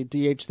that is a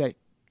DH that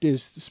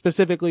is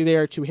specifically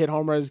there to hit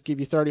home runs,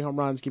 give you 30 home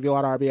runs, give you a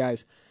lot of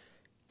RBIs.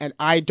 And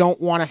I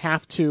don't want to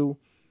have to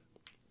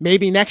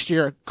maybe next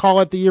year call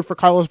it the year for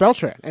Carlos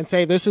Beltran and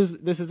say, this is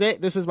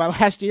it. This is my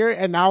last year.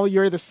 And now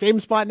you're the same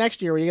spot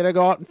next year where you're going to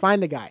go out and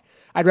find a guy.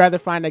 I'd rather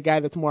find a guy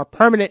that's more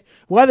permanent,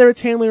 whether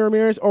it's Hanley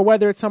Ramirez or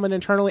whether it's someone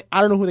internally.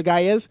 I don't know who the guy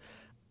is.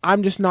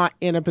 I'm just not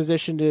in a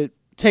position to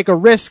take a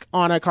risk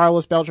on a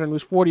Carlos Beltran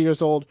who's 40 years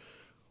old,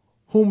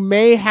 who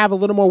may have a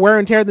little more wear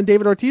and tear than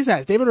David Ortiz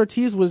has. David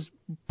Ortiz was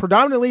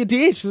predominantly a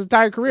DH his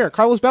entire career.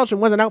 Carlos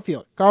Beltran was an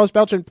outfield. Carlos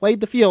Beltran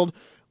played the field,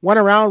 went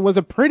around, was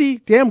a pretty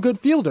damn good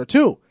fielder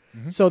too.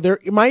 Mm-hmm. So there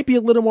might be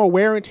a little more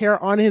wear and tear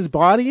on his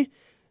body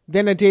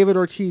than a David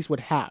Ortiz would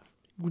have.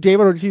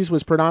 David Ortiz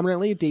was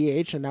predominantly a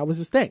DH, and that was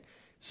his thing.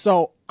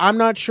 So I'm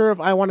not sure if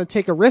I want to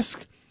take a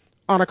risk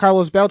on a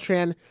Carlos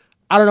Beltran.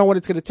 I don't know what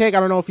it's going to take. I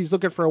don't know if he's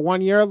looking for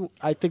 1 year.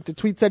 I think the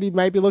tweet said he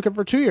might be looking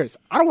for 2 years.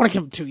 I don't want to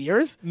give him 2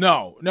 years.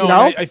 No. You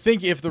know? I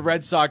think if the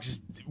Red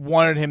Sox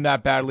wanted him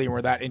that badly and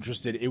were that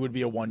interested, it would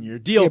be a 1 year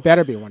deal. It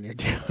better be a 1 year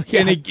deal.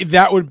 Yeah. And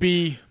that would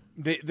be,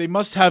 they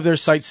must have their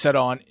sights set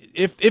on,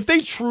 if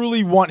they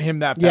truly want him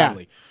that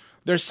badly,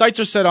 their sights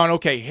are set on,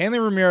 okay, Hanley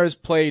Ramirez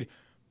played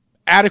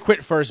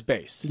adequate first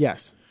base.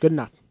 Yes, good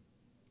enough.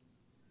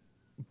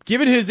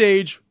 Given his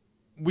age,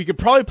 we could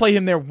probably play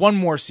him there one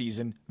more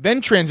season,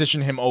 then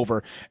transition him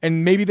over,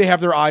 and maybe they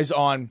have their eyes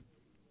on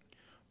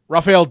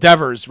Rafael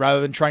Devers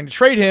rather than trying to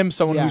trade him,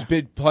 someone who's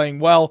been playing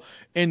well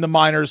in the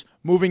minors,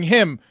 moving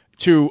him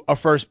to a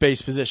first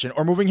base position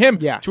or moving him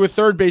to a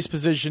third base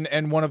position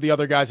and one of the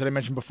other guys that I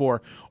mentioned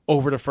before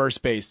over to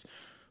first base.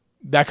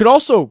 That could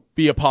also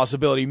be a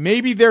possibility.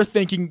 Maybe they're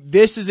thinking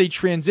this is a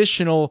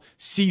transitional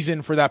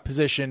season for that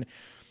position.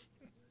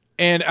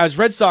 And as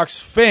Red Sox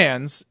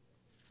fans,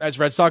 as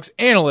Red Sox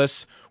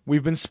analysts,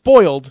 we've been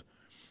spoiled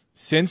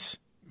since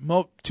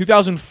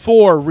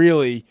 2004,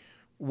 really,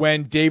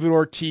 when David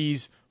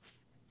Ortiz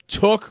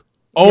took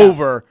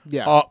over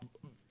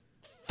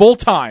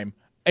full-time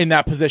in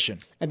that position.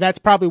 And that's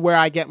probably where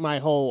I get my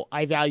whole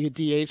I value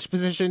DH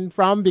position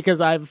from,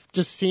 because I've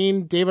just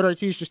seen David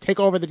Ortiz just take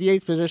over the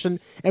DH position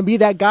and be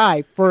that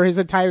guy for his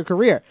entire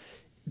career.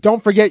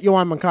 Don't forget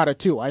Yoan Moncada,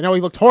 too. I know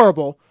he looked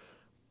horrible,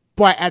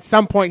 but at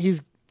some point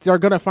they're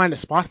going to find a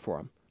spot for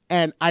him.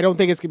 And I don't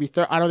think it's going to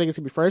be I don't think it's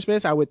going to be first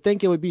base. I would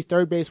think it would be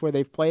third base where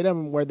they've played him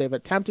and where they've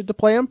attempted to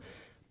play him.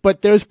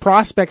 But there's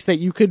prospects that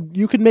you could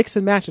mix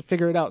and match and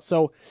figure it out.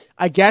 So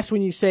I guess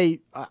when you say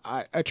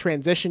a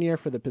transition year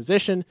for the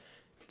position,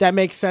 that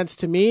makes sense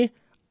to me.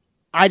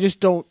 I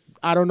don't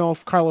know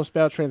if Carlos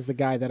Beltran's the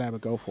guy that I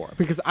would go for,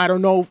 because I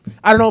don't know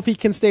if he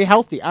can stay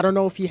healthy. I don't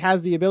know if he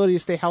has the ability to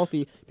stay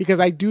healthy,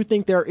 because I do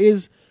think there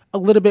is a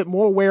little bit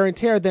more wear and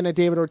tear than a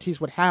David Ortiz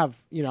would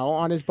have,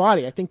 on his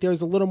body. I think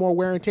there's a little more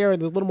wear and tear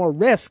and there's a little more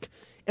risk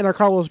in a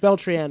Carlos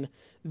Beltran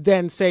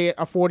than, say,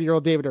 a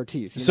 40-year-old David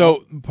Ortiz.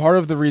 So part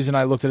of the reason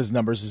I looked at his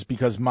numbers is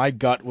because my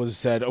gut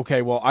said,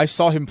 okay, well, I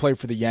saw him play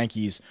for the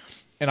Yankees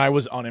and I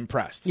was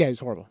unimpressed. Yeah, he's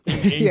horrible.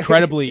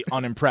 Incredibly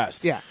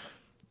unimpressed. Yeah.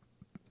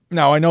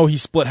 Now, I know he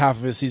split half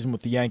of his season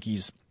with the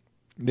Yankees,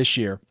 this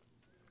year.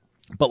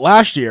 But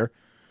last year,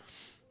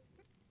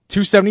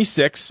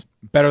 276,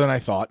 better than I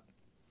thought.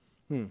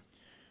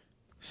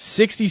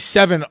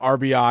 67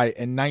 RBI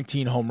and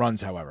 19 home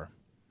runs, however.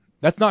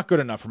 That's not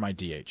good enough for my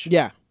DH.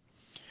 Yeah.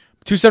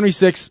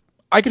 276,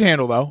 I could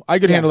handle, though. I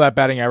could handle that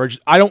batting average.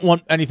 I don't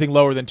want anything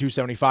lower than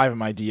 275 in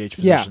my DH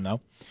position,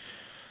 though.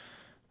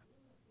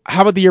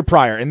 How about the year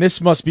prior? And this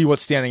must be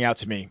what's standing out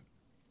to me.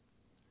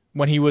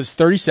 When he was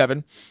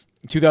 37,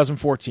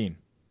 2014,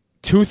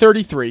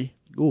 233.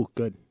 Ooh,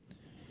 good.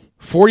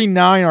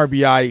 49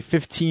 RBI,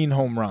 15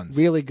 home runs.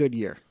 Really good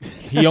year.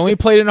 He only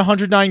played in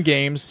 109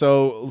 games,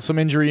 so some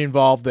injury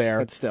involved there.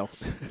 But still.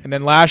 And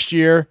then last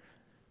year,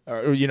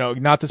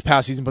 not this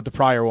past season, but the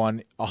prior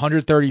one,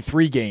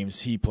 133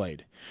 games he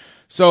played.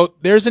 So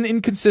there's an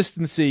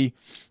inconsistency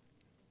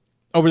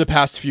over the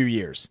past few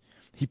years.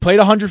 He played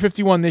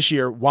 151 this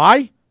year.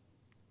 Why?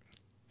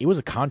 It was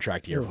a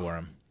contract year for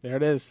him. There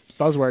it is.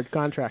 Buzzword,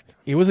 contract.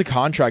 It was a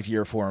contract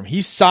year for him.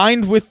 He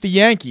signed with the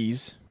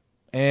Yankees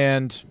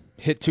and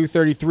hit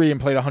 233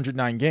 and played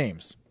 109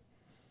 games.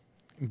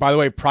 And by the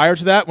way, prior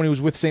to that, when he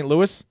was with St.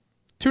 Louis,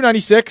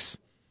 296,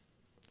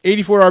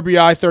 84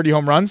 RBI, 30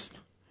 home runs.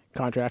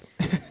 Contract.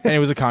 And it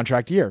was a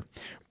contract year.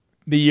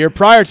 The year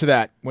prior to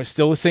that was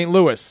still with St.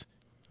 Louis.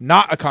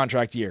 Not a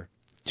contract year.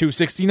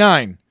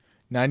 269,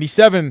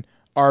 97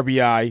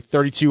 RBI,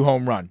 32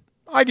 home run.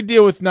 I could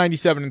deal with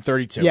 97 and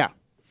 32. Yeah.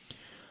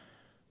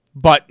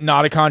 But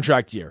not a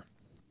contract year.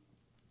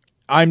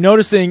 I'm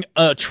noticing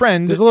a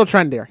trend. There's a little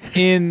trend there.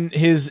 In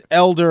his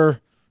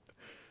elder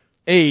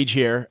age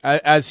here,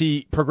 as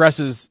he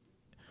progresses,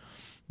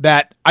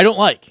 that I don't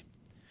like.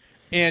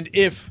 And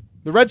if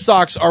the Red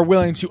Sox are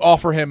willing to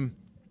offer him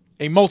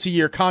a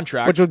multi-year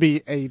contract, which would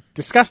be a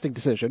disgusting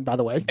decision, by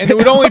the way. And it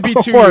would only be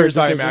 2 years,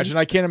 I decision. imagine.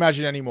 I can't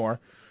imagine anymore.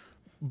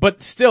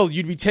 But still,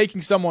 you'd be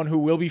taking someone who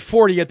will be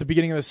 40 at the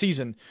beginning of the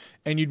season,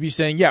 and you'd be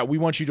saying, yeah, we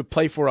want you to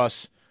play for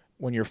us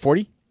when you're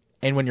 40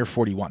 and when you're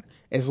 41.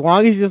 As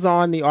long as he's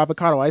on the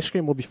avocado ice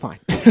cream, we'll be fine.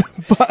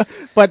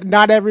 but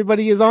not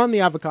everybody is on the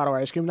avocado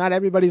ice cream. Not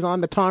everybody's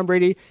on the Tom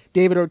Brady,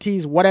 David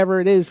Ortiz,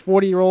 whatever it is,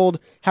 40-year-old,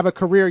 have a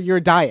career year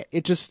diet.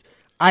 It just,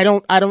 I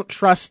don't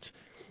trust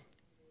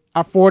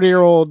a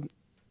 40-year-old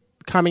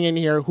coming in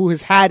here who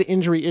has had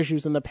injury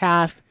issues in the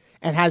past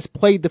and has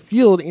played the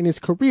field in his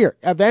career.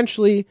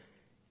 Eventually,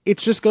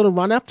 it's just going to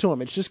run up to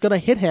him. It's just going to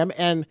hit him,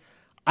 and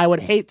I would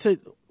hate to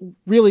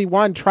really,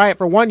 one, try it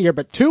for 1 year,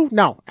 but two,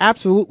 no,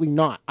 absolutely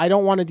not. I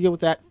don't want to deal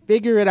with that.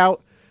 Figure it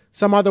out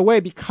some other way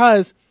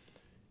because,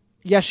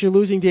 yes, you're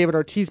losing David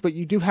Ortiz, but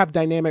you do have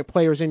dynamic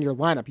players in your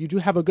lineup. You do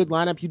have a good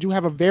lineup. You do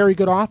have a very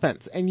good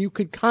offense, and you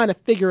could kind of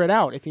figure it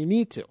out if you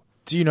need to.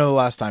 Do you know the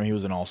last time he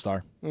was an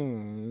all-star?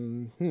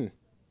 Mm-hmm.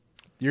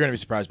 You're going to be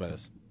surprised by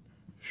this.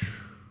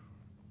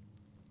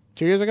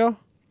 2 years ago?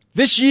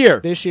 This year.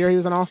 This year he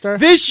was an all-star?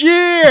 This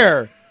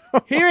year!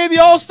 He made the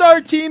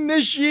all-star team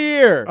this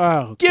year.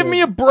 Oh, give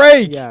me a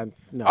break. Yeah,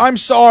 no. I'm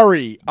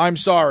sorry.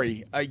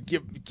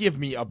 Give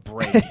me a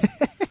break.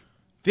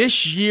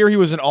 This year he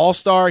was an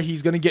all-star.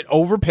 He's going to get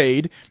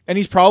overpaid, and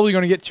he's probably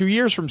going to get 2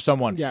 years from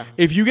someone. Yeah.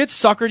 If you get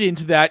suckered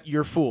into that,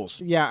 you're fools.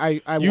 Yeah, I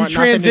you want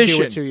nothing to do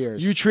with 2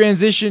 years. You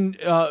transition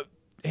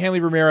Hanley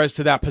Ramirez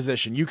to that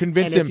position. You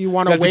convince him if you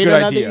want to that's wait a good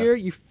another idea. year,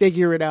 you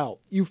figure it out.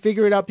 You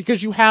figure it out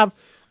because you have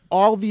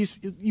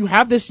you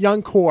have this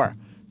young core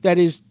that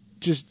is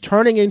just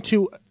turning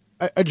into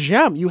a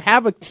gem. You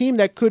have a team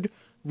that could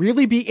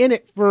really be in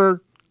it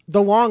for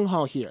the long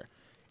haul here.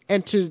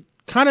 And to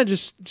kind of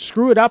just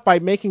screw it up by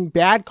making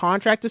bad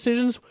contract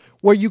decisions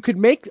where you could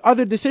make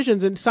other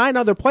decisions and sign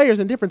other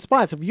players in different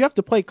spots. If you have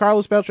to play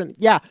Carlos Beltran,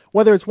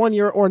 whether it's 1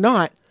 year or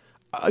not,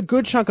 a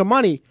good chunk of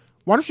money,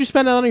 why don't you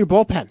spend it on your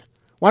bullpen?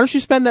 Why don't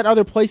you spend that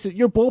other places?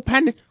 Your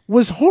bullpen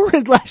was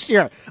horrid last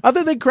year.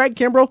 Other than Craig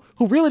Kimbrell,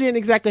 who really didn't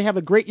exactly have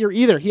a great year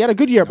either. He had a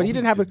good year, but he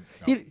didn't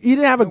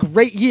have a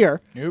great year.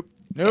 Nope.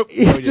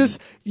 It's just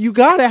you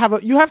have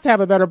to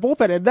have a better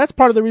bullpen, and that's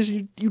part of the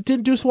reason you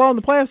didn't do so well in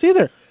the playoffs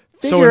either.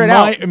 Figure it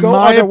out. In Go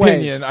my other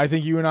opinion, ways. I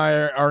think you and I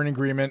are in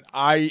agreement.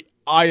 I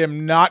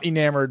am not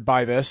enamored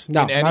by this in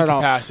any not at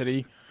all.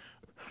 capacity.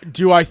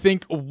 Do I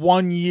think a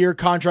 1 year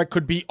contract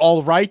could be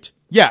all right?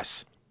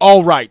 Yes,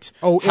 all right.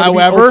 Oh, it'll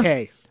be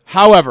okay.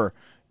 However,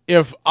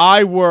 if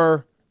I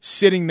were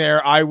sitting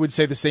there, I would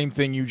say the same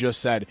thing you just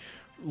said.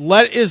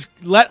 Let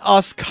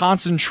us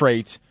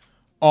concentrate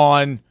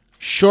on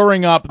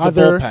shoring up the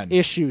other bullpen.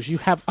 issues. You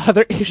have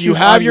other issues. You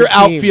have on your team.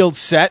 outfield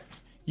set.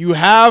 You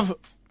have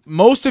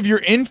most of your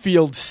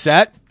infield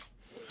set.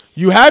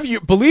 You have your,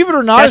 believe it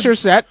or not, Catcher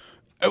set.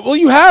 Well,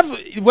 you have,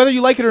 whether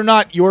you like it or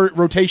not, your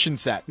rotation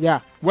set.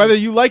 Yeah. Whether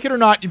you like it or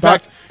not, in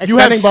But fact, you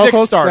have extending 6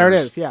 Buchholz, starters. there it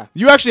is, yeah.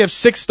 You actually have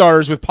 6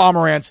 starters with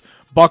Pomerantz,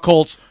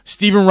 Buchholz,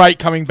 Stephen Wright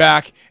coming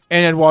back,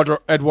 and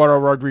Eduardo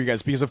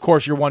Rodriguez, because, of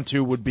course, your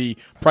 1-2 would be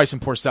Price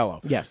and Porcello.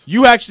 Yes.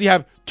 You actually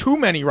have too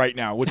many right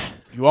now, which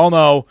you all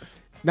know.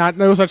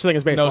 No such thing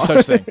as baseball. No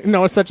such thing.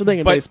 No such thing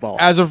in But baseball.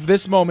 as of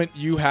this moment,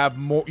 you have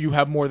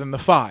more than the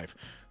 5.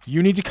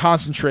 You need to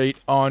concentrate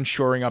on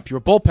shoring up your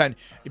bullpen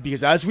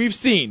because, as we've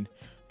seen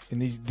in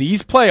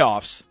these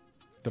playoffs,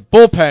 the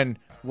bullpen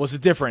was the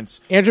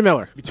difference. Andrew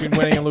Miller. Between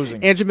winning and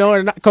losing. Andrew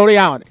Miller, Cody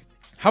Allen.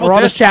 How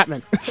about this?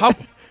 Chapman.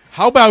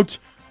 How about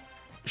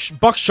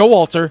Buck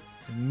Showalter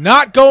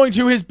not going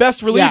to his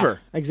best reliever?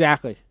 Yeah,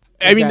 exactly.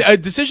 I mean, a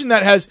decision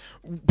that has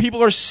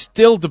people are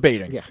still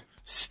debating. Yeah.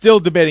 Still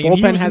debating. Bullpen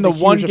and he was in the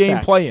one game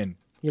effect. play-in.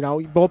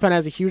 Bullpen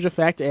has a huge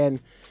effect, and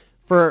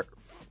for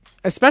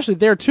especially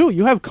there too,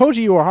 you have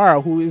Koji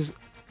Uehara, who is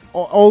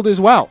old as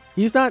well.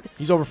 He's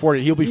over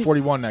 40. He'll be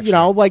 41 next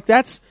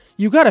year.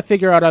 You got to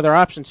figure out other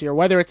options here,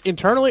 whether it's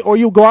internally or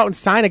you go out and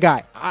sign a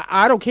guy.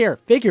 I don't care.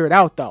 Figure it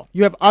out, though.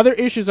 You have other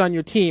issues on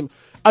your team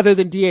other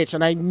than DH,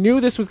 and I knew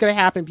this was going to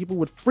happen. People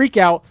would freak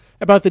out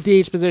about the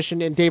DH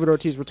position and David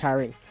Ortiz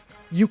retiring.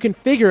 You can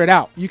figure it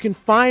out. You can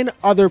find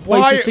other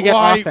places to get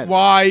offense.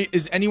 Why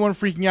is anyone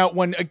freaking out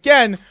when,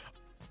 again,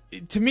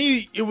 to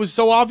me, it was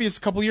so obvious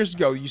a couple years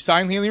ago. You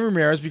signed Hanley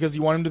Ramirez because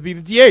you want him to be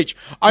the DH.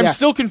 I'm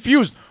still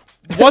confused.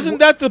 Wasn't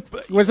that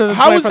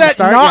how was that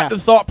not the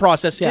thought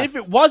process? Yeah. And if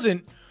it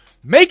wasn't,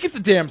 make it the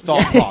damn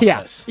thought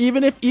process.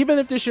 Even if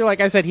this year,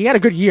 like I said, he had a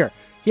good year.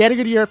 He had a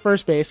good year at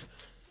first base.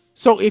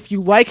 So if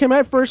you like him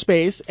at first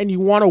base and you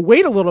want to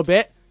wait a little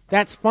bit,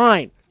 that's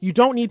fine. You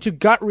don't need to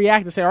gut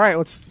react and say, all right,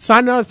 let's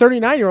sign another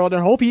 39-year-old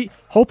and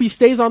hope he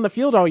stays on the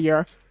field all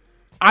year.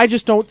 I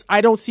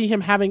don't see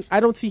him having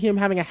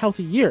a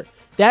healthy year.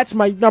 That's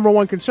my number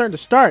one concern to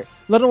start,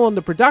 let alone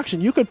the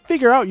production. You could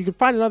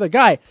find another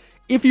guy.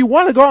 If you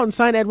want to go out and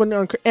sign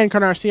Edwin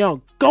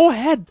Encarnacion, go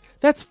ahead.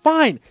 That's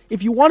fine.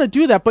 If you want to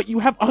do that, but you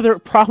have other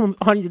problems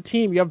on your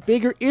team. You have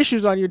bigger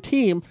issues on your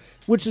team,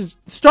 which is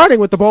starting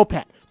with the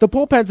bullpen. The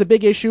bullpen's a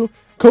big issue.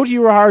 Koji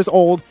Uehara is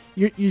old.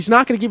 He's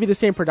not going to give you the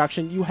same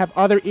production. You have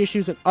other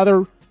issues and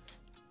other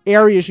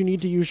areas you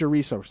need to use your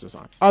resources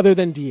on, other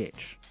than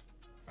DH.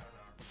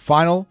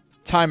 Final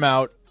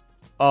timeout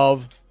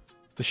of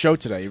the show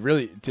today.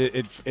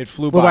 It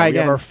flew by. We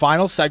have our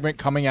final segment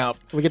coming out.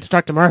 We get to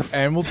talk to Murph,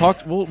 and we'll talk.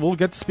 We'll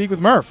get to speak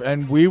with Murph,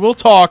 and we will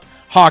talk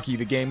hockey.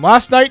 The game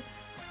last night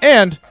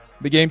and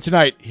the game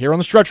tonight here on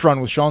the Stretch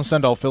Run with Sean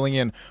Sendall filling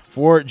in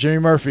for Jimmy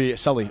Murphy,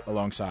 Sully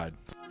alongside.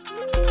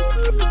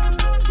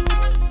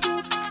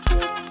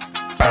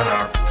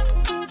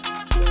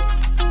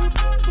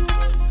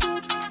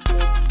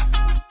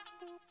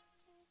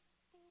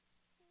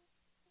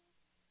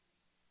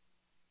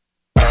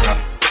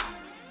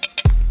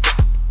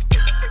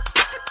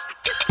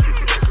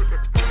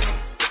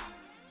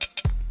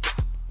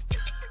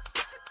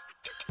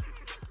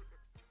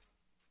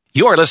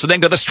 You're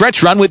listening to The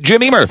Stretch Run with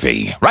Jimmy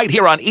Murphy, right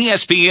here on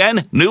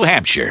ESPN New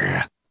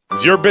Hampshire.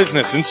 Is your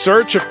business in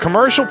search of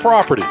commercial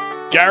property?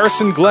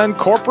 Garrison Glen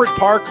Corporate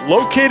Park,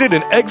 located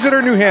in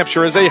Exeter, New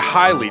Hampshire, is a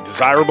highly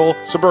desirable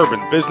suburban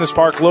business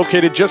park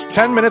located just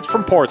 10 minutes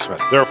from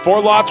Portsmouth. There are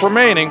 4 lots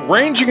remaining,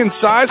 ranging in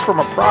size from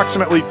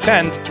approximately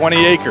 10 to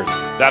 20 acres.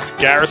 That's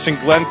Garrison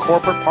Glen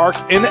Corporate Park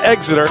in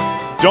Exeter.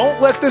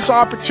 Don't let this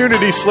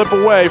opportunity slip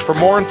away. For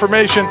more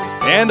information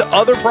and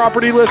other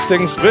property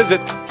listings, visit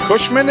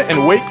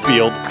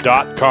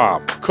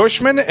CushmanandWakefield.com.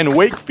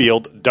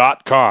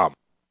 CushmanandWakefield.com.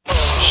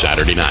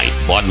 Saturday night,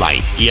 Bud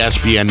Light,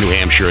 ESPN New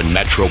Hampshire, and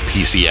Metro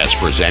PCS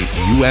present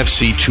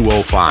UFC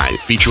 205,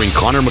 featuring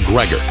Conor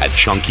McGregor at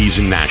Chunky's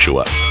in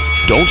Nashua.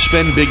 Don't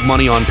spend big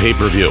money on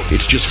pay-per-view.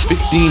 It's just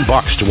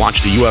 $15 to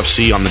watch the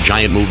UFC on the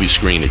giant movie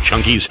screen at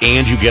Chunky's,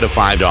 and you get a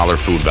 $5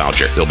 food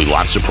voucher. There'll be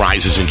lots of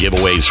prizes and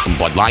giveaways from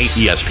Bud Light,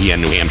 ESPN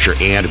New Hampshire,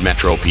 and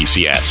Metro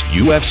PCS.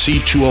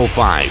 UFC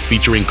 205,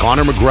 featuring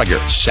Conor McGregor,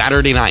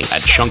 Saturday night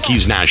at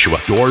Chunky's Nashua.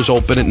 Doors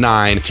open at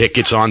 9.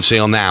 Tickets on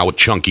sale now at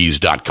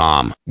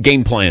Chunky's.com.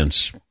 Game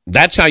plans.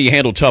 That's how you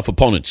handle tough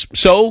opponents.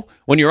 So,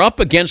 when you're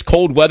up against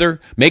cold weather,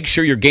 make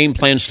sure your game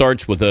plan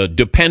starts with a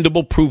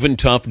dependable, proven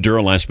tough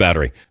Duralast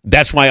battery.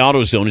 That's why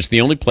AutoZone is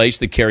the only place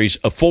that carries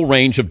a full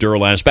range of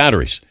Duralast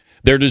batteries.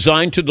 They're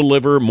designed to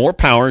deliver more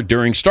power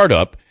during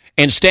startup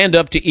and stand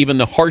up to even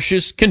the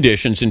harshest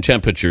conditions and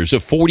temperatures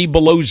of 40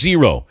 below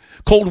zero.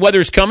 Cold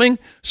weather's coming,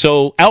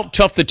 so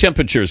out-tough the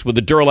temperatures with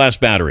the Duralast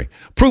battery.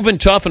 Proven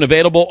tough and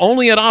available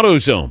only at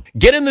AutoZone.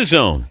 Get in the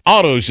zone.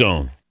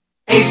 AutoZone.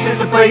 Ace is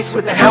a place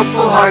with the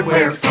helpful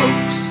hardware,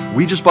 folks.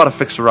 We just bought a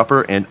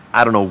fixer-upper, and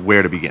I don't know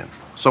where to begin.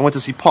 So I went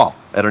to see Paul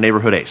at our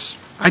neighborhood Ace.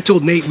 I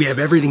told Nate we have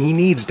everything he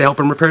needs to help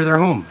him repair their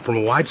home, from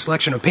a wide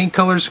selection of paint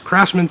colors,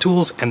 craftsman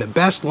tools, and the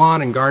best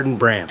lawn and garden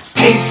brands.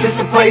 Ace is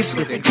a place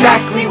with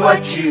exactly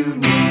what you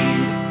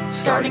need,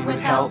 starting with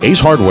help. Ace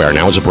Hardware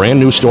now is a brand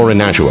new store in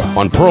Nashua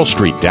on Pearl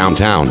Street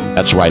downtown.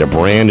 That's right, a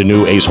brand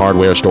new Ace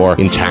Hardware store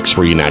in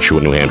tax-free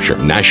Nashua, New Hampshire.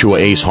 Nashua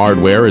Ace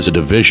Hardware is a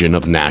division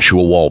of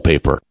Nashua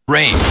Wallpaper.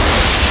 Rain,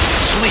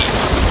 sleet,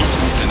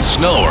 and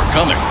snow are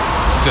coming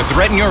to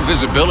threaten your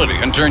visibility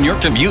and turn your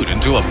commute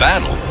into a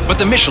battle. But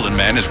the Michelin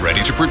Man is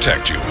ready to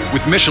protect you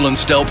with Michelin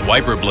Stealth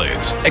Wiper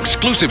Blades.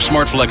 Exclusive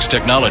SmartFlex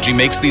technology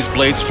makes these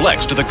blades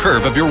flex to the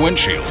curve of your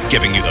windshield,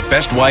 giving you the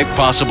best wipe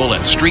possible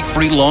and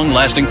streak-free,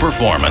 long-lasting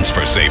performance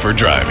for safer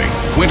driving.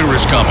 Winter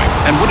is coming,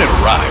 and when it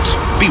arrives,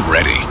 be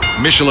ready.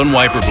 Michelin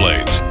Wiper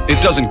Blades.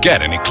 It doesn't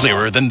get any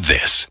clearer than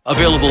this.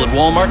 Available at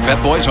Walmart,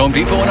 Pep Boys, Home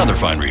Depot, and other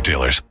fine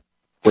retailers.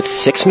 With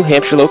 6 New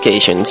Hampshire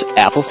locations,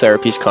 Apple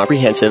Therapy's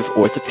comprehensive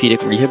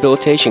orthopedic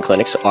rehabilitation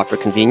clinics offer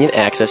convenient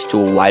access to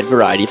a wide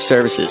variety of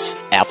services.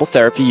 Apple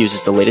Therapy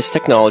uses the latest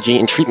technology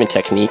and treatment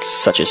techniques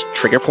such as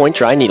trigger point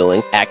dry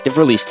needling, active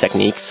release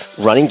techniques,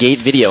 running gait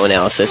video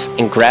analysis,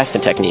 and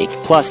Graston technique.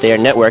 Plus, they are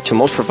networked to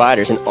most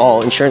providers and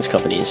all insurance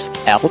companies.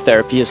 Apple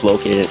Therapy is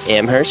located in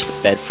Amherst,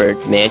 Bedford,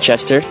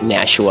 Manchester,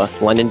 Nashua,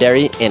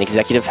 Londonderry, and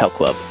Executive Health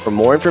Club. For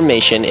more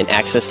information and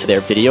access to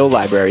their video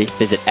library,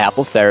 visit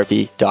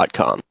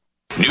appletherapy.com.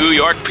 New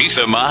York peace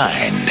of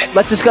mind.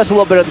 Let's discuss a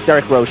little bit of the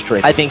Derrick Rose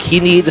trade. I think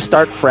he needed to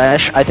start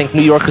fresh. I think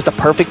New York is the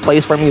perfect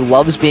place for him. He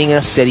loves being in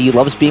a city. He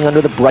loves being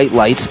under the bright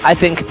lights. I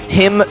think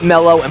him,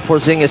 Melo, and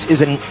Porzingis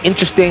is an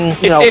interesting,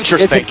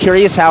 interesting. It's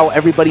curious how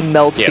everybody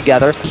melds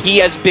together. He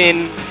has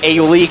been a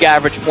league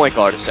average point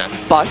guard,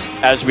 essentially. But,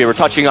 as we were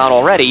touching on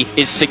already,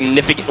 is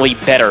significantly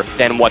better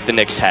than what the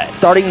Knicks had.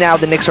 Starting now,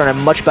 the Knicks are in a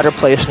much better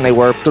place than they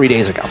were 3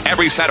 days ago.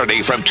 Every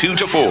Saturday from 2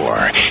 to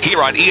 4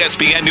 here on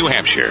ESPN New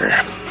Hampshire.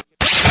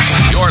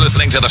 You're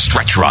listening to The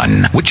Stretch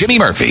Run with Jimmy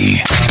Murphy.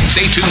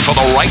 Stay tuned for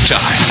the right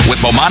time with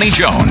Bomani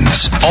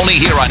Jones. Only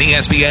here on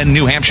ESPN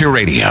New Hampshire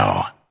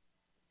Radio.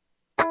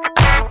 The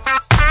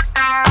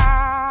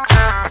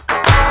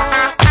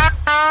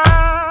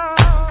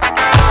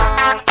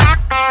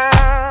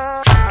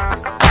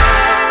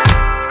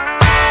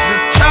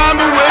time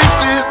is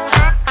wasted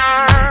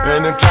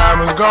and the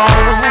time is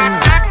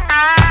gone.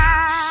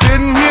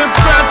 Sitting here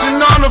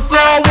scratching on the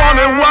floor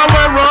wondering what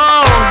went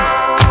wrong.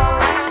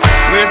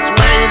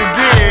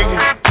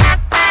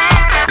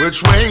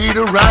 Which way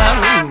to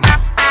run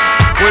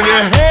when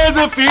your hands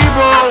are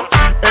feeble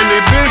and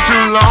they've been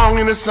too long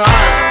in the sun?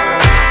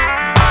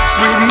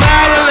 Sweet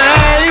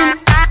Marilyn,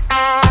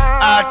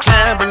 I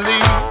can't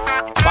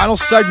believe. Final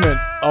segment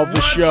of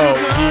the show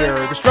here,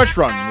 The Stretch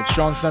Run, with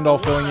Sean Stendhal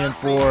filling in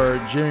for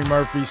Jimmy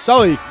Murphy.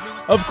 Sully,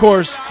 of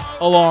course,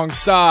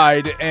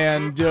 alongside.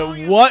 And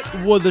what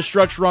would The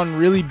Stretch Run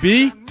really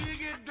be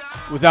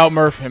without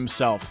Murph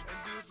himself?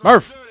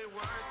 Murph,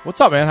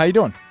 what's up, man? How you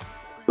doing?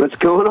 What's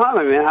going on,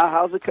 my man?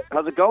 How's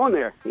it going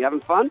there? You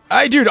having fun?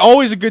 Dude,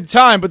 always a good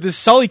time. But this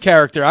Sully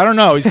character, I don't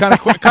know. He's kind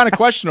of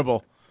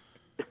questionable.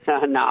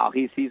 No,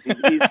 he's good.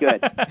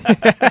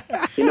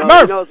 He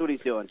knows what he's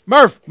doing.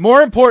 Murph,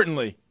 more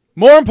importantly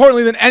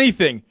than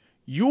anything,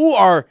 you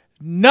are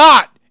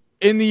not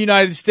in the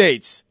United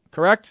States,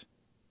 correct?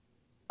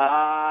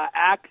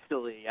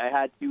 Actually, I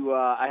had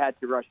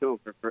to rush home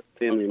for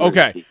family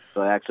emergency. Okay.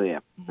 So I actually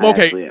am.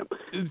 Okay.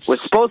 We're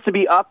supposed to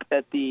be up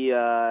at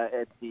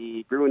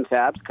the Bruins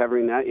Habs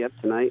covering that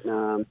tonight.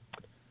 And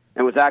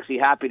was actually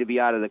happy to be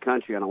out of the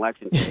country on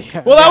election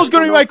day. Well, that was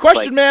going to be my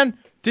question, man.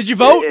 Did you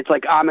vote? It's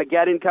like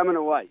Armageddon coming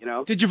or what,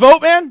 Did you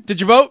vote, man? Did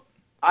you vote?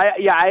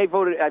 I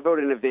voted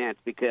in advance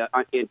because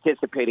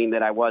anticipating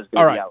that I was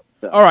going to be out.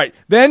 So. All right.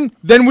 Then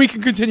we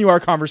can continue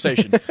our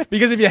conversation.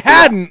 Because if you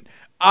hadn't,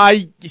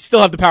 I still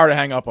have the power to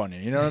hang up on you.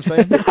 You know what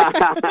I'm saying?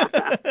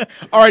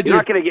 All right, dude.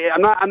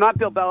 I'm not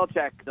Bill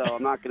Belichick, so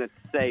I'm not going to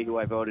say who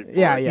I voted for.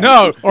 Yeah.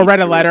 No. Or write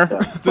a letter.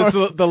 That's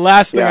the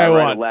last thing I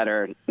want. Write a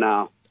letter.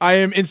 No. I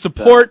am in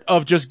support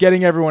of just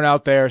getting everyone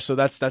out there, so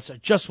that's I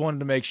just wanted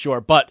to make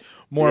sure. But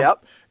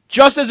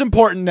just as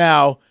important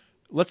now,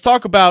 let's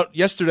talk about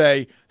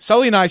yesterday.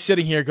 Sully and I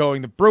sitting here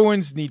going, the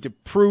Bruins need to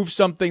prove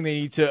something.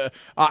 They need to.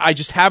 I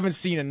just haven't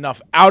seen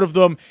enough out of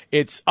them.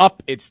 It's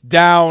up, it's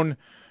down.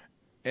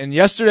 And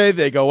yesterday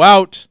they go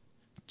out.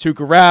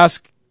 Tuukka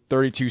Rask,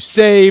 32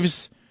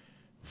 saves,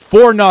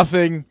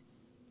 4-0.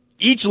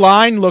 Each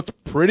line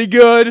looked pretty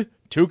good.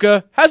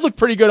 Tuukka has looked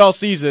pretty good all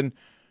season.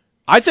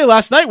 I'd say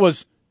last night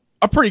was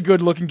a pretty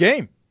good looking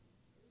game.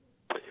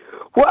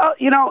 Well,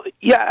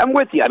 I'm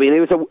with you. I mean, it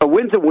was a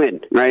win's a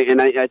win, right?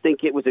 And I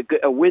think it was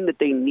a win that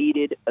they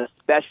needed,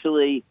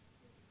 especially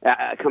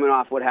coming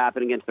off what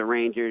happened against the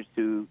Rangers,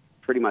 who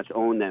pretty much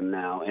own them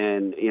now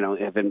and,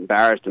 have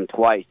embarrassed them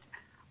twice.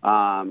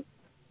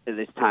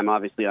 This time,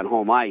 obviously, on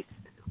home ice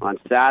on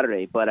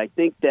Saturday. But I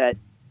think that,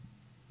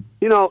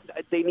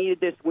 they needed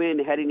this win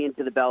heading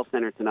into the Bell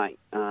Center tonight,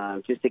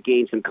 just to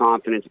gain some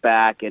confidence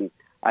back. And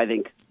I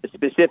think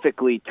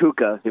specifically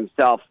Tuukka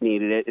himself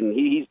needed it, and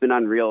he's been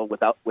unreal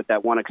with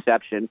that one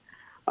exception.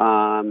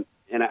 And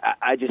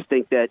I just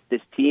think that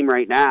this team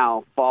right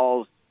now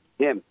follows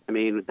him. I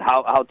mean,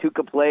 how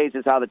Tuukka plays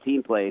is how the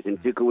team plays,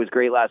 and Tuukka was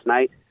great last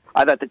night.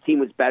 I thought the team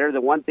was better.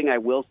 The one thing I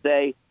will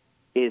say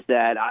is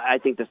that I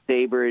think the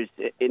Sabres,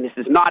 and this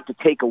is not to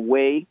take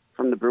away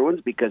from the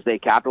Bruins because they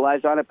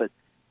capitalized on it, but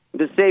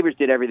the Sabres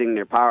did everything in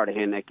their power to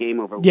hand that game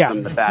over with some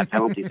of the bad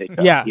penalties they took.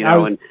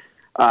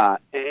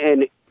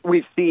 And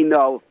we've seen,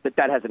 though,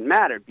 that hasn't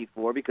mattered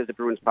before because the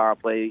Bruins' power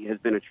play has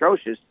been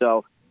atrocious.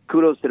 So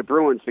kudos to the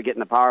Bruins for getting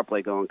the power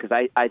play going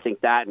because I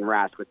think that and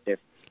Rask was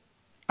different.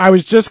 I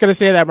was just going to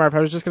say that, Murph. I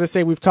was just going to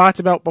say we've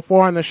talked about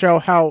before on the show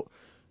how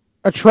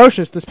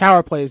atrocious this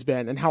power play has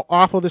been and how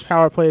awful this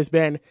power play has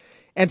been.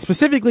 And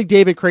specifically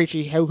David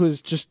Krejci,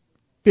 who's just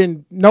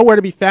been nowhere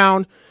to be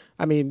found.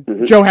 I mean,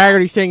 Joe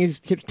Haggerty saying he's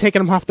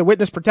taking him off the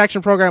witness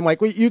protection program.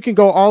 Like, you can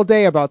go all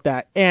day about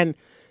that. And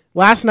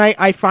last night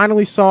I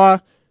finally saw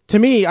to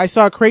me, I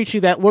saw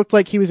Krejci that looked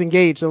like he was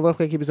engaged, that looked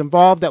like he was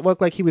involved, that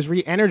looked like he was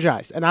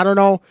re-energized. And I don't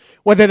know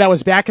whether that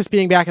was Backes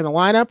being back in the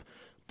lineup,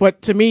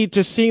 but to me,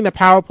 just seeing the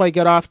power play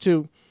get off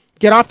the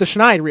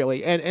schneid,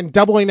 really, and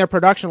doubling their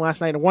production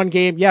last night in one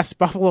game. Yes,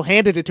 Buffalo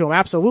handed it to them,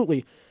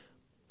 absolutely.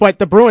 But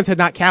the Bruins had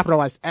not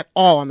capitalized at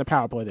all on the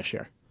power play this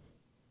year.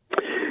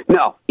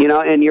 No,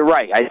 and you're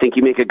right. I think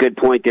you make a good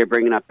point there,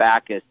 bringing up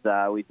Backes.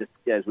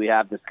 As we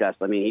have discussed,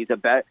 I mean,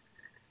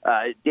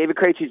 David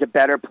Krejci's a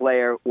better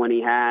player when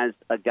he has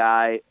a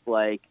guy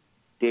like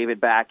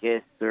David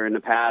Backes, or in the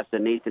past, a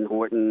Nathan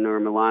Horton or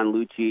Milan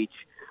Lucic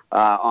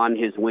on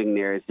his wing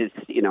there. It's just,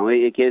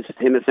 it gives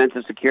him a sense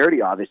of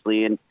security,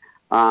 obviously, and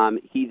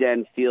he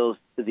then feels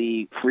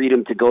the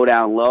freedom to go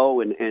down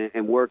low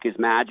and work his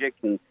magic,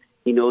 and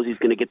he knows he's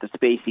going to get the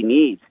space he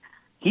needs.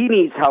 He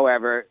needs,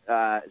 however,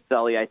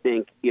 Sully, I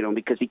think,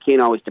 because he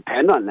can't always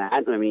depend on that.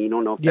 I mean, you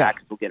don't know if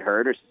Backes will get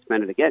hurt or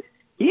suspended again.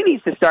 He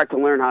needs to start to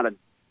learn how to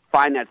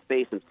find that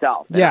space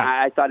himself. And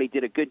I thought he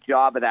did a good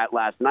job of that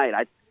last night.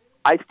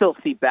 I still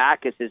see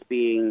Backes as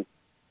being,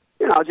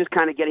 just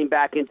kind of getting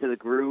back into the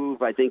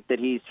groove. I think that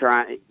he's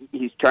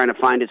trying to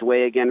find his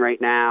way again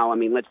right now. I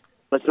mean,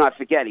 let's not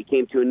forget, he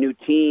came to a new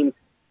team,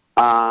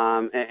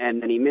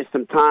 and then he missed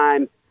some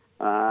time.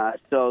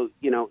 So,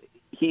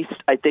 he's,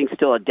 I think,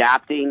 still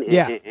adapting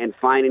and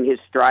finding his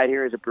stride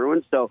here as a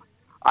Bruin. So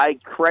I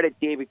credit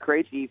David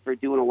Krejci for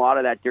doing a lot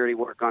of that dirty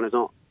work on his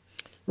own.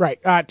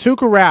 Right.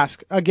 Tuukka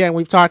Rask, again,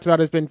 we've talked about,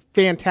 has been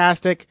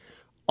fantastic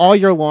all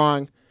year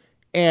long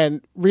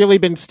and really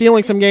been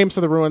stealing some games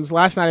for the Bruins.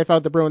 Last night I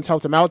felt the Bruins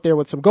helped him out there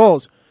with some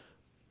goals.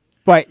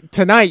 But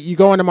tonight, you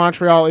go into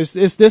Montreal. Is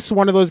this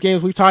one of those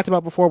games we've talked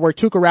about before where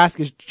Tuukka Rask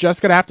is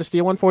just going to have to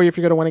steal one for you if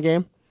you're going to win a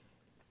game?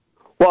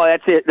 Well,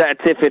 that's it. That's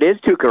if it is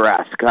Tuukka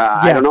Rask.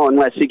 I don't know,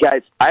 unless you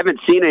guys... I haven't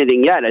seen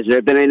anything yet. Has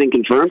there been anything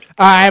confirmed?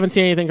 I haven't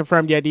seen anything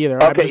confirmed yet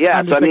either. Okay, we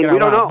don't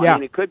know. Yeah. I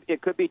mean,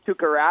 it could be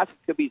Tuukka Rask.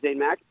 It could be Zane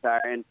McIntyre.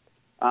 And,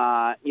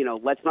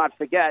 let's not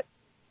forget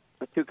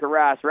the Tuukka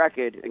Rask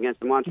record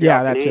against the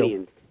Montreal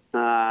Canadiens.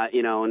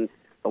 And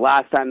the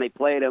last time they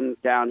played him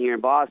down here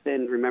in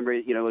Boston, remember,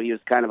 he was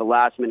kind of a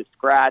last-minute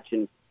scratch,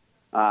 and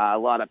a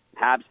lot of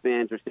Habs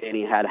fans were saying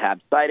he had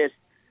Habsitis.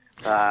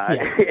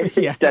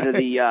 Instead of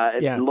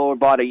the lower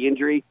body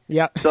injury.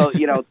 Yeah. So,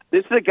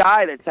 this is a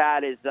guy that's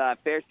had his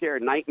fair share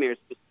of nightmares,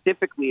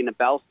 specifically in the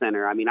Bell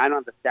Center. I mean, I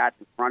don't have the stats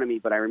in front of me,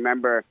 but I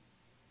remember,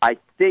 I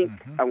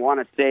want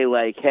to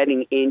say,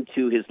 heading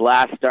into his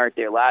last start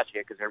there last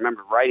year, because I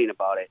remember writing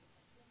about it.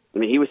 I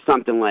mean, he was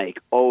something like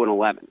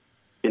 0-11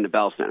 in the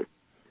Bell Center,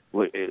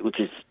 which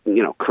is,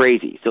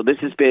 crazy. So this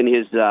has been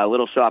his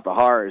little shop of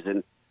horrors,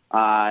 and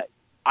I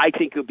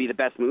think it would be the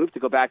best move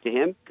to go back to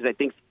him, because I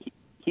think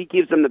he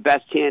gives them the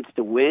best chance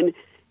to win.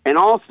 And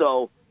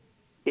also,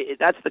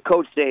 that's the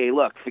coach saying,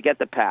 look, forget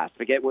the past.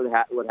 Forget what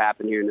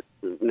happened here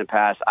in the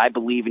past. I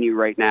believe in you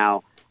right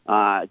now.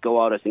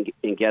 Go out us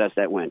and get us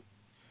that win.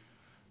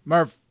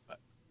 Murph,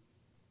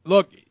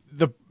 look,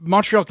 the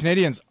Montreal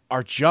Canadiens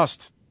are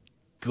just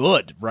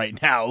good right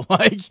now.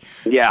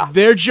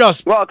 They're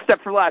just... Well,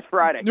 except for last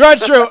Friday.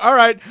 That's true. All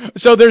right.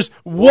 So there's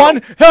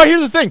one...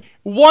 here's the thing.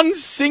 One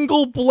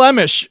single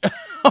blemish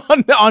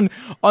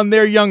on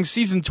their young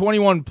season,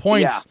 21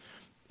 points.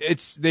 Yeah.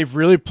 They've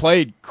really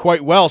played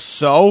quite well.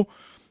 So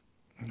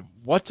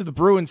what do the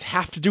Bruins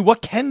have to do?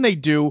 What can they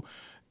do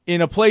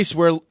in a place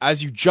where,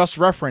 as you just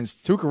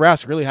referenced, Tuukka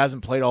Rask really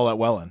hasn't played all that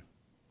well in?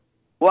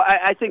 Well,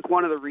 I think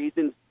one of the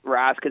reasons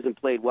Rask hasn't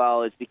played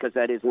well is because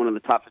that is one of the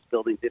toughest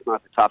buildings, if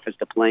not the toughest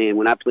to play in.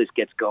 When that place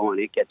gets going,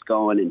 it gets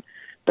going, and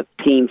the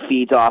team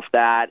feeds off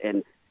that,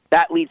 and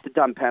that leads to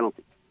dumb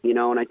penalties.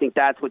 And I think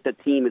that's what the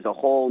team as a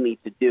whole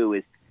needs to do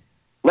is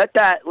let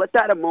that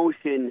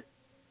emotion,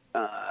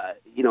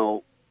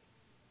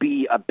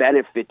 be a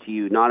benefit to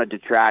you, not a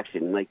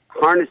detraction.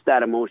 Harness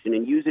that emotion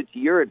and use it to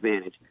your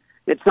advantage.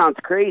 It sounds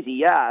crazy,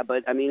 yeah,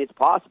 but I mean it's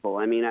possible.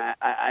 I mean,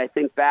 I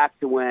think back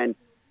to when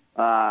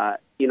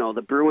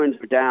the Bruins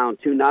were down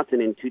 2-0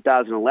 in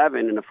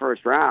 2011 in the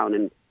first round,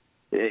 and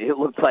it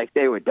looked like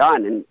they were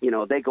done. And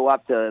they go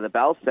up to the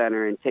Bell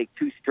Center and take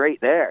two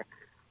straight there.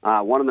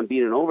 One of them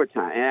being in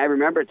overtime. And I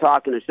remember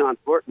talking to Sean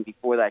Thornton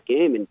before that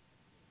game, and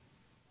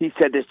he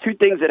said there's two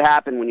things that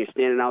happen when you're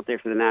standing out there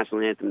for the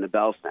national anthem in the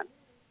Bell Center.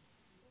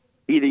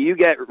 Either you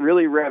get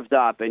really revved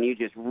up and you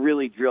just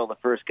really drill the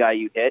first guy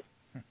you hit,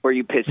 or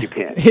you piss your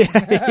pants.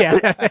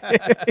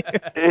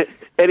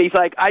 And he's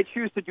like, I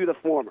choose to do the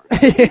former.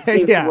 It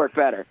seems to work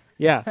better.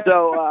 Yeah.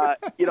 So,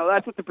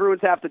 that's what the Bruins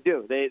have to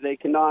do. They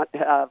cannot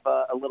have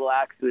a little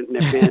accident in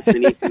their pants. They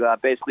need to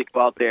basically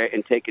go out there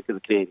and take it to the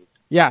Canadiens.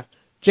 Yeah.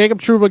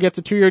 Jacob Trouba gets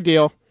a 2-year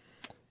deal.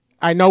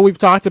 I know we've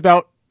talked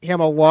about him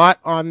a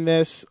lot on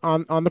this,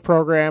 on the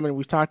program, and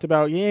we've talked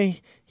about,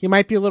 he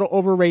might be a little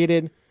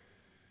overrated.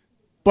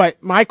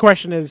 But my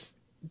question is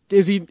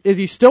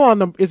he still on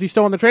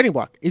the trading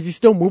block? Is he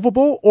still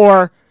movable,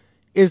 or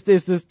is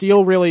this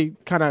deal really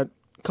kind of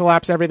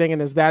collapse everything?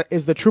 And is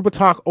the Trouba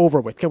talk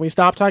over with? Can we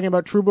stop talking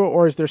about Trouba,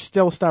 or is there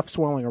still stuff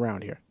swirling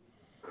around here?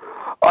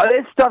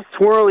 There's stuff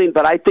swirling,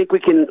 but I think we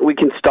can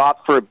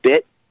stop for a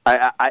bit.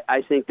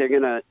 I think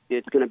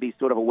it's gonna be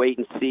sort of a wait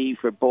and see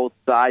for both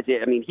sides.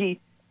 I mean,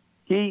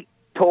 he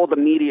told the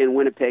media in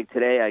Winnipeg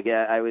today.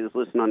 I was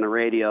listening on the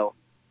radio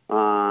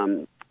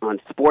on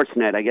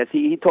Sportsnet. I guess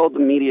he told the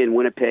media in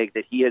Winnipeg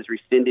that he has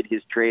rescinded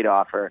his trade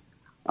offer.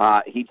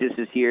 He just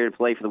is here to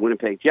play for the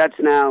Winnipeg Jets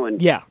now, and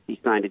he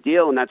signed a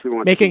deal, and that's what we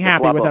want. Making to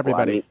happy with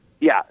everybody.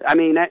 I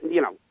mean,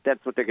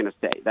 that's what they're going to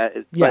say.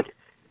 But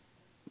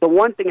the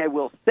one thing I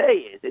will say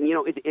is, and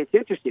it's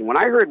interesting. When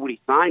I heard what he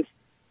signed,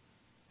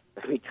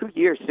 2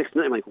 years, $6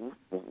 million. I'm like,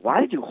 why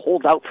did you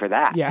hold out for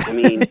that? Yeah. I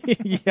mean,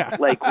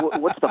 like,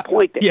 what's the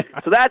point there? Yeah.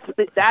 So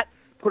that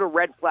put a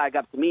red flag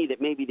up to me that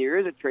maybe there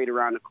is a trade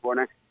around the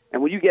corner.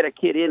 And when you get a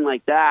kid in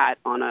like that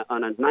on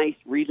a nice,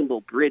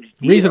 reasonable bridge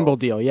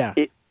deal, yeah.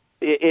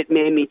 It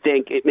made me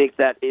think it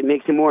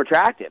makes him more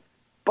attractive.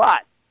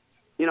 But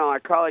our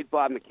colleague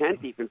Bob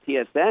McKenzie from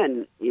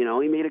TSN,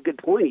 he made a good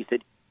point. He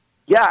said,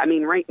 "Yeah, I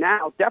mean, right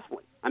now,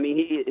 definitely. I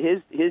mean,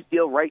 his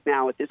deal right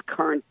now at this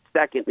current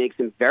second makes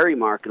him very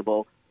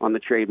marketable on the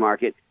trade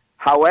market.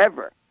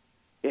 However,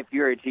 if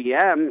you're a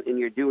GM and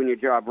you're doing your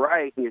job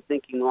right and you're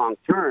thinking long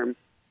term,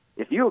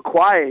 if you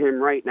acquire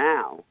him right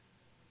now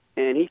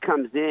and he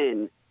comes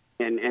in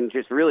and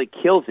just really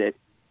kills it,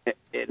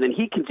 then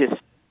he can just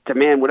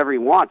demand whatever he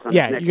wants on his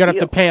next you're going to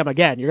have to pay him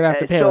again. You're going to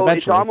have to pay him eventually.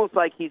 It's almost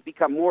like he's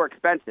become more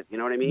expensive. You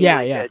know what I mean?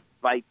 Yeah.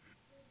 By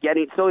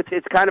getting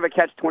it's kind of a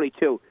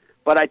catch-22.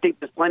 But I think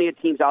there's plenty of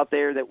teams out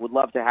there that would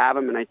love to have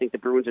him, and I think the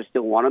Bruins are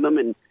still one of them,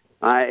 and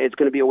it's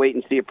going to be a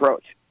wait-and-see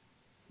approach.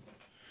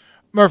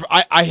 Murph,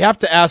 I have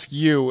to ask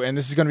you, and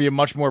this is going to be a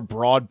much more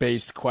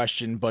broad-based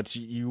question, but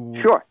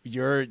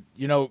you're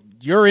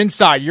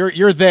inside,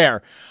 you're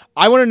there.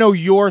 I want to know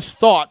your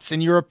thoughts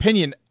and your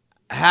opinion.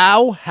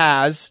 How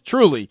has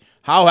David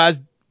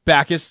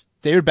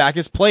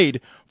Backes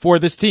played for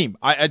this team?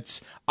 You're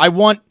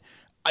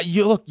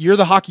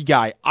the hockey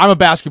guy. I'm a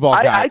basketball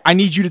guy. I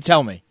need you to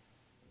tell me.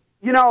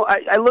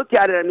 I look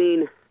at it, I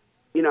mean,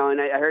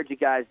 and I heard you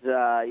guys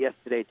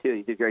yesterday, too.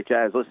 You did a great job.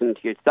 I was listening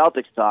to your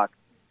Celtics talk.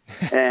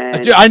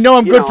 And, I know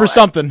I'm good for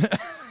something.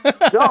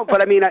 No,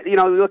 but I mean,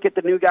 look at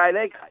the new guy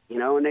they got,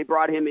 and they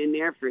brought him in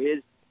there for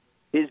his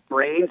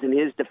brains and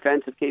his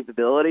defensive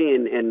capability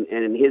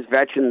and his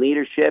veteran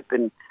leadership.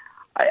 And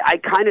I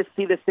kind of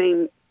see the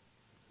same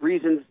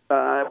reasons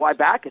why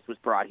Backes was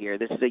brought here.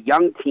 This is a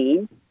young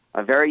team,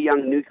 a very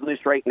young nucleus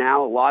right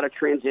now, a lot of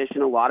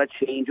transition, a lot of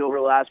change over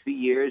the last few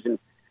years. And,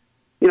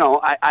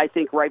 I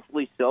think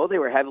rightfully so. They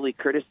were heavily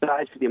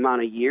criticized for the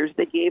amount of years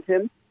they gave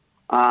him.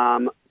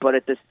 But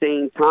at the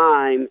same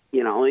time,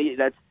 you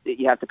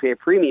have to pay a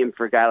premium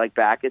for a guy like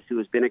Backes, who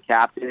has been a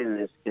captain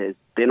and has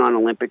been on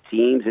Olympic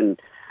teams and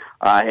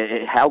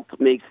helped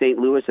make St.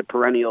 Louis a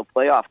perennial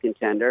playoff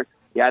contender.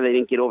 Yeah, they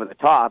didn't get over the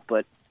top,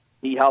 but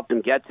he helped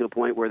them get to a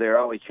point where they're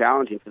always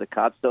challenging for the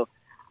cup. So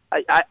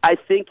I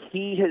think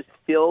he has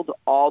filled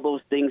all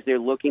those things they're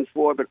looking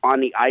for, but on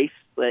the ice,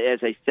 as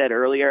I said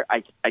earlier,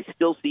 I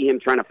still see him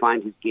trying to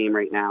find his game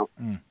right now.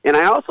 And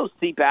I also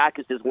see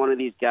Backes as one of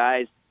these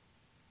guys,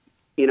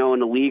 in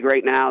the league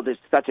right now. There's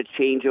such a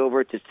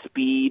changeover to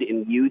speed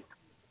and youth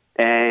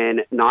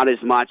and not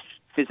as much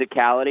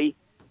physicality.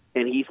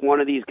 And he's one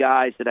of these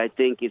guys that I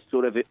think is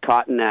sort of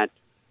caught in that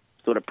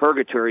sort of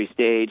purgatory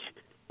stage.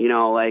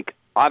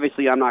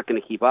 Obviously I'm not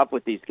going to keep up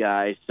with these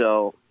guys.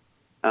 So,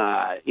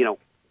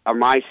 are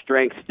my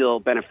strengths still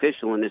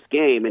beneficial in this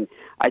game? And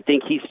I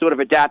think he's sort of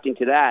adapting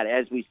to that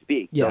as we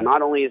speak. Yeah. So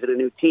not only is it a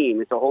new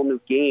team, it's a whole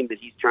new game that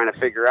he's trying to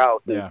figure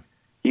out. Yeah.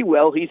 He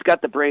will. He's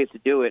got the brains to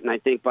do it. And I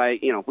think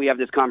if we have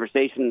this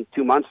conversation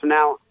 2 months from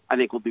now, I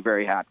think we'll be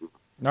very happy.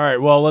 All right,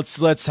 well,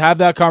 let's have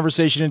that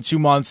conversation in 2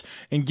 months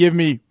and give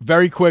me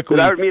very quickly.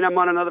 So that would mean I'm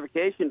on another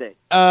vacation day.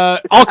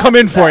 I'll come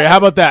in for you. How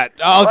about that?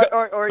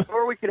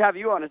 Or we could have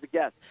you on as a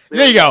guest.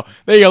 There you go.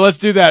 Let's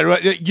do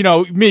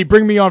that.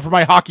 Bring me on for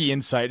my hockey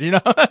insight.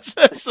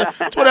 That's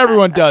what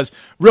everyone does.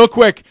 Real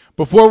quick,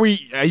 before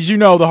as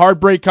the hard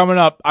break coming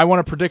up, I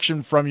want a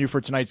prediction from you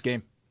for tonight's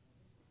game.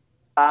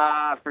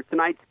 For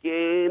tonight's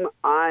game,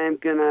 I'm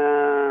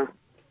gonna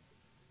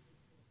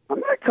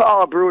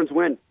call a Bruins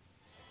win.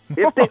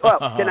 If they,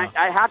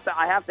 I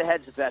have to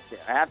hedge the bet there.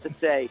 I have to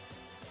say,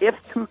 if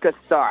Tuukka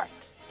starts,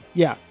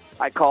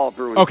 I call a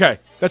Bruins. Okay,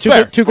 that's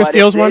fair. Tuukka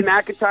steals one. If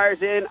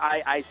McIntyre's in,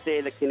 I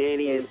say the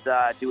Canadians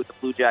do what the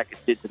Blue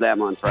Jackets did to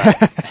them on Friday.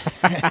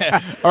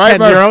 All right,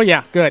 10-0,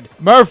 yeah, good.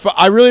 Murph,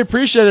 I really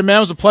appreciate it, man.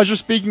 It was a pleasure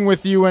speaking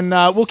with you, and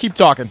we'll keep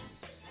talking.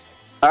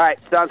 All right,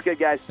 sounds good,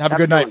 guys. Have a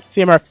good night.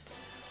 See you, Murph.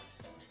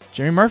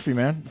 Jimmy Murphy,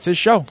 man. It's his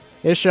show.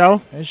 His show.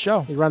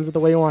 He runs it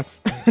the way he wants.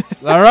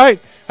 All right.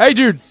 Hey,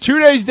 dude, 2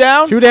 days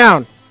down. 2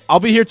 down.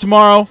 I'll be here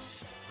tomorrow.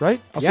 Right?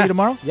 I'll see you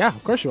tomorrow? Yeah,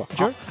 of course you will.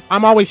 Sure.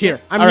 I'm always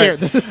here. I'm here.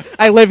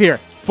 I live here.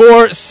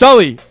 For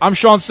Sully, I'm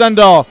Sean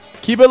Sendall.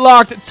 Keep it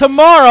locked.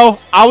 Tomorrow,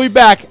 I'll be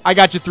back. I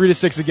got you 3 to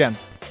 6 again.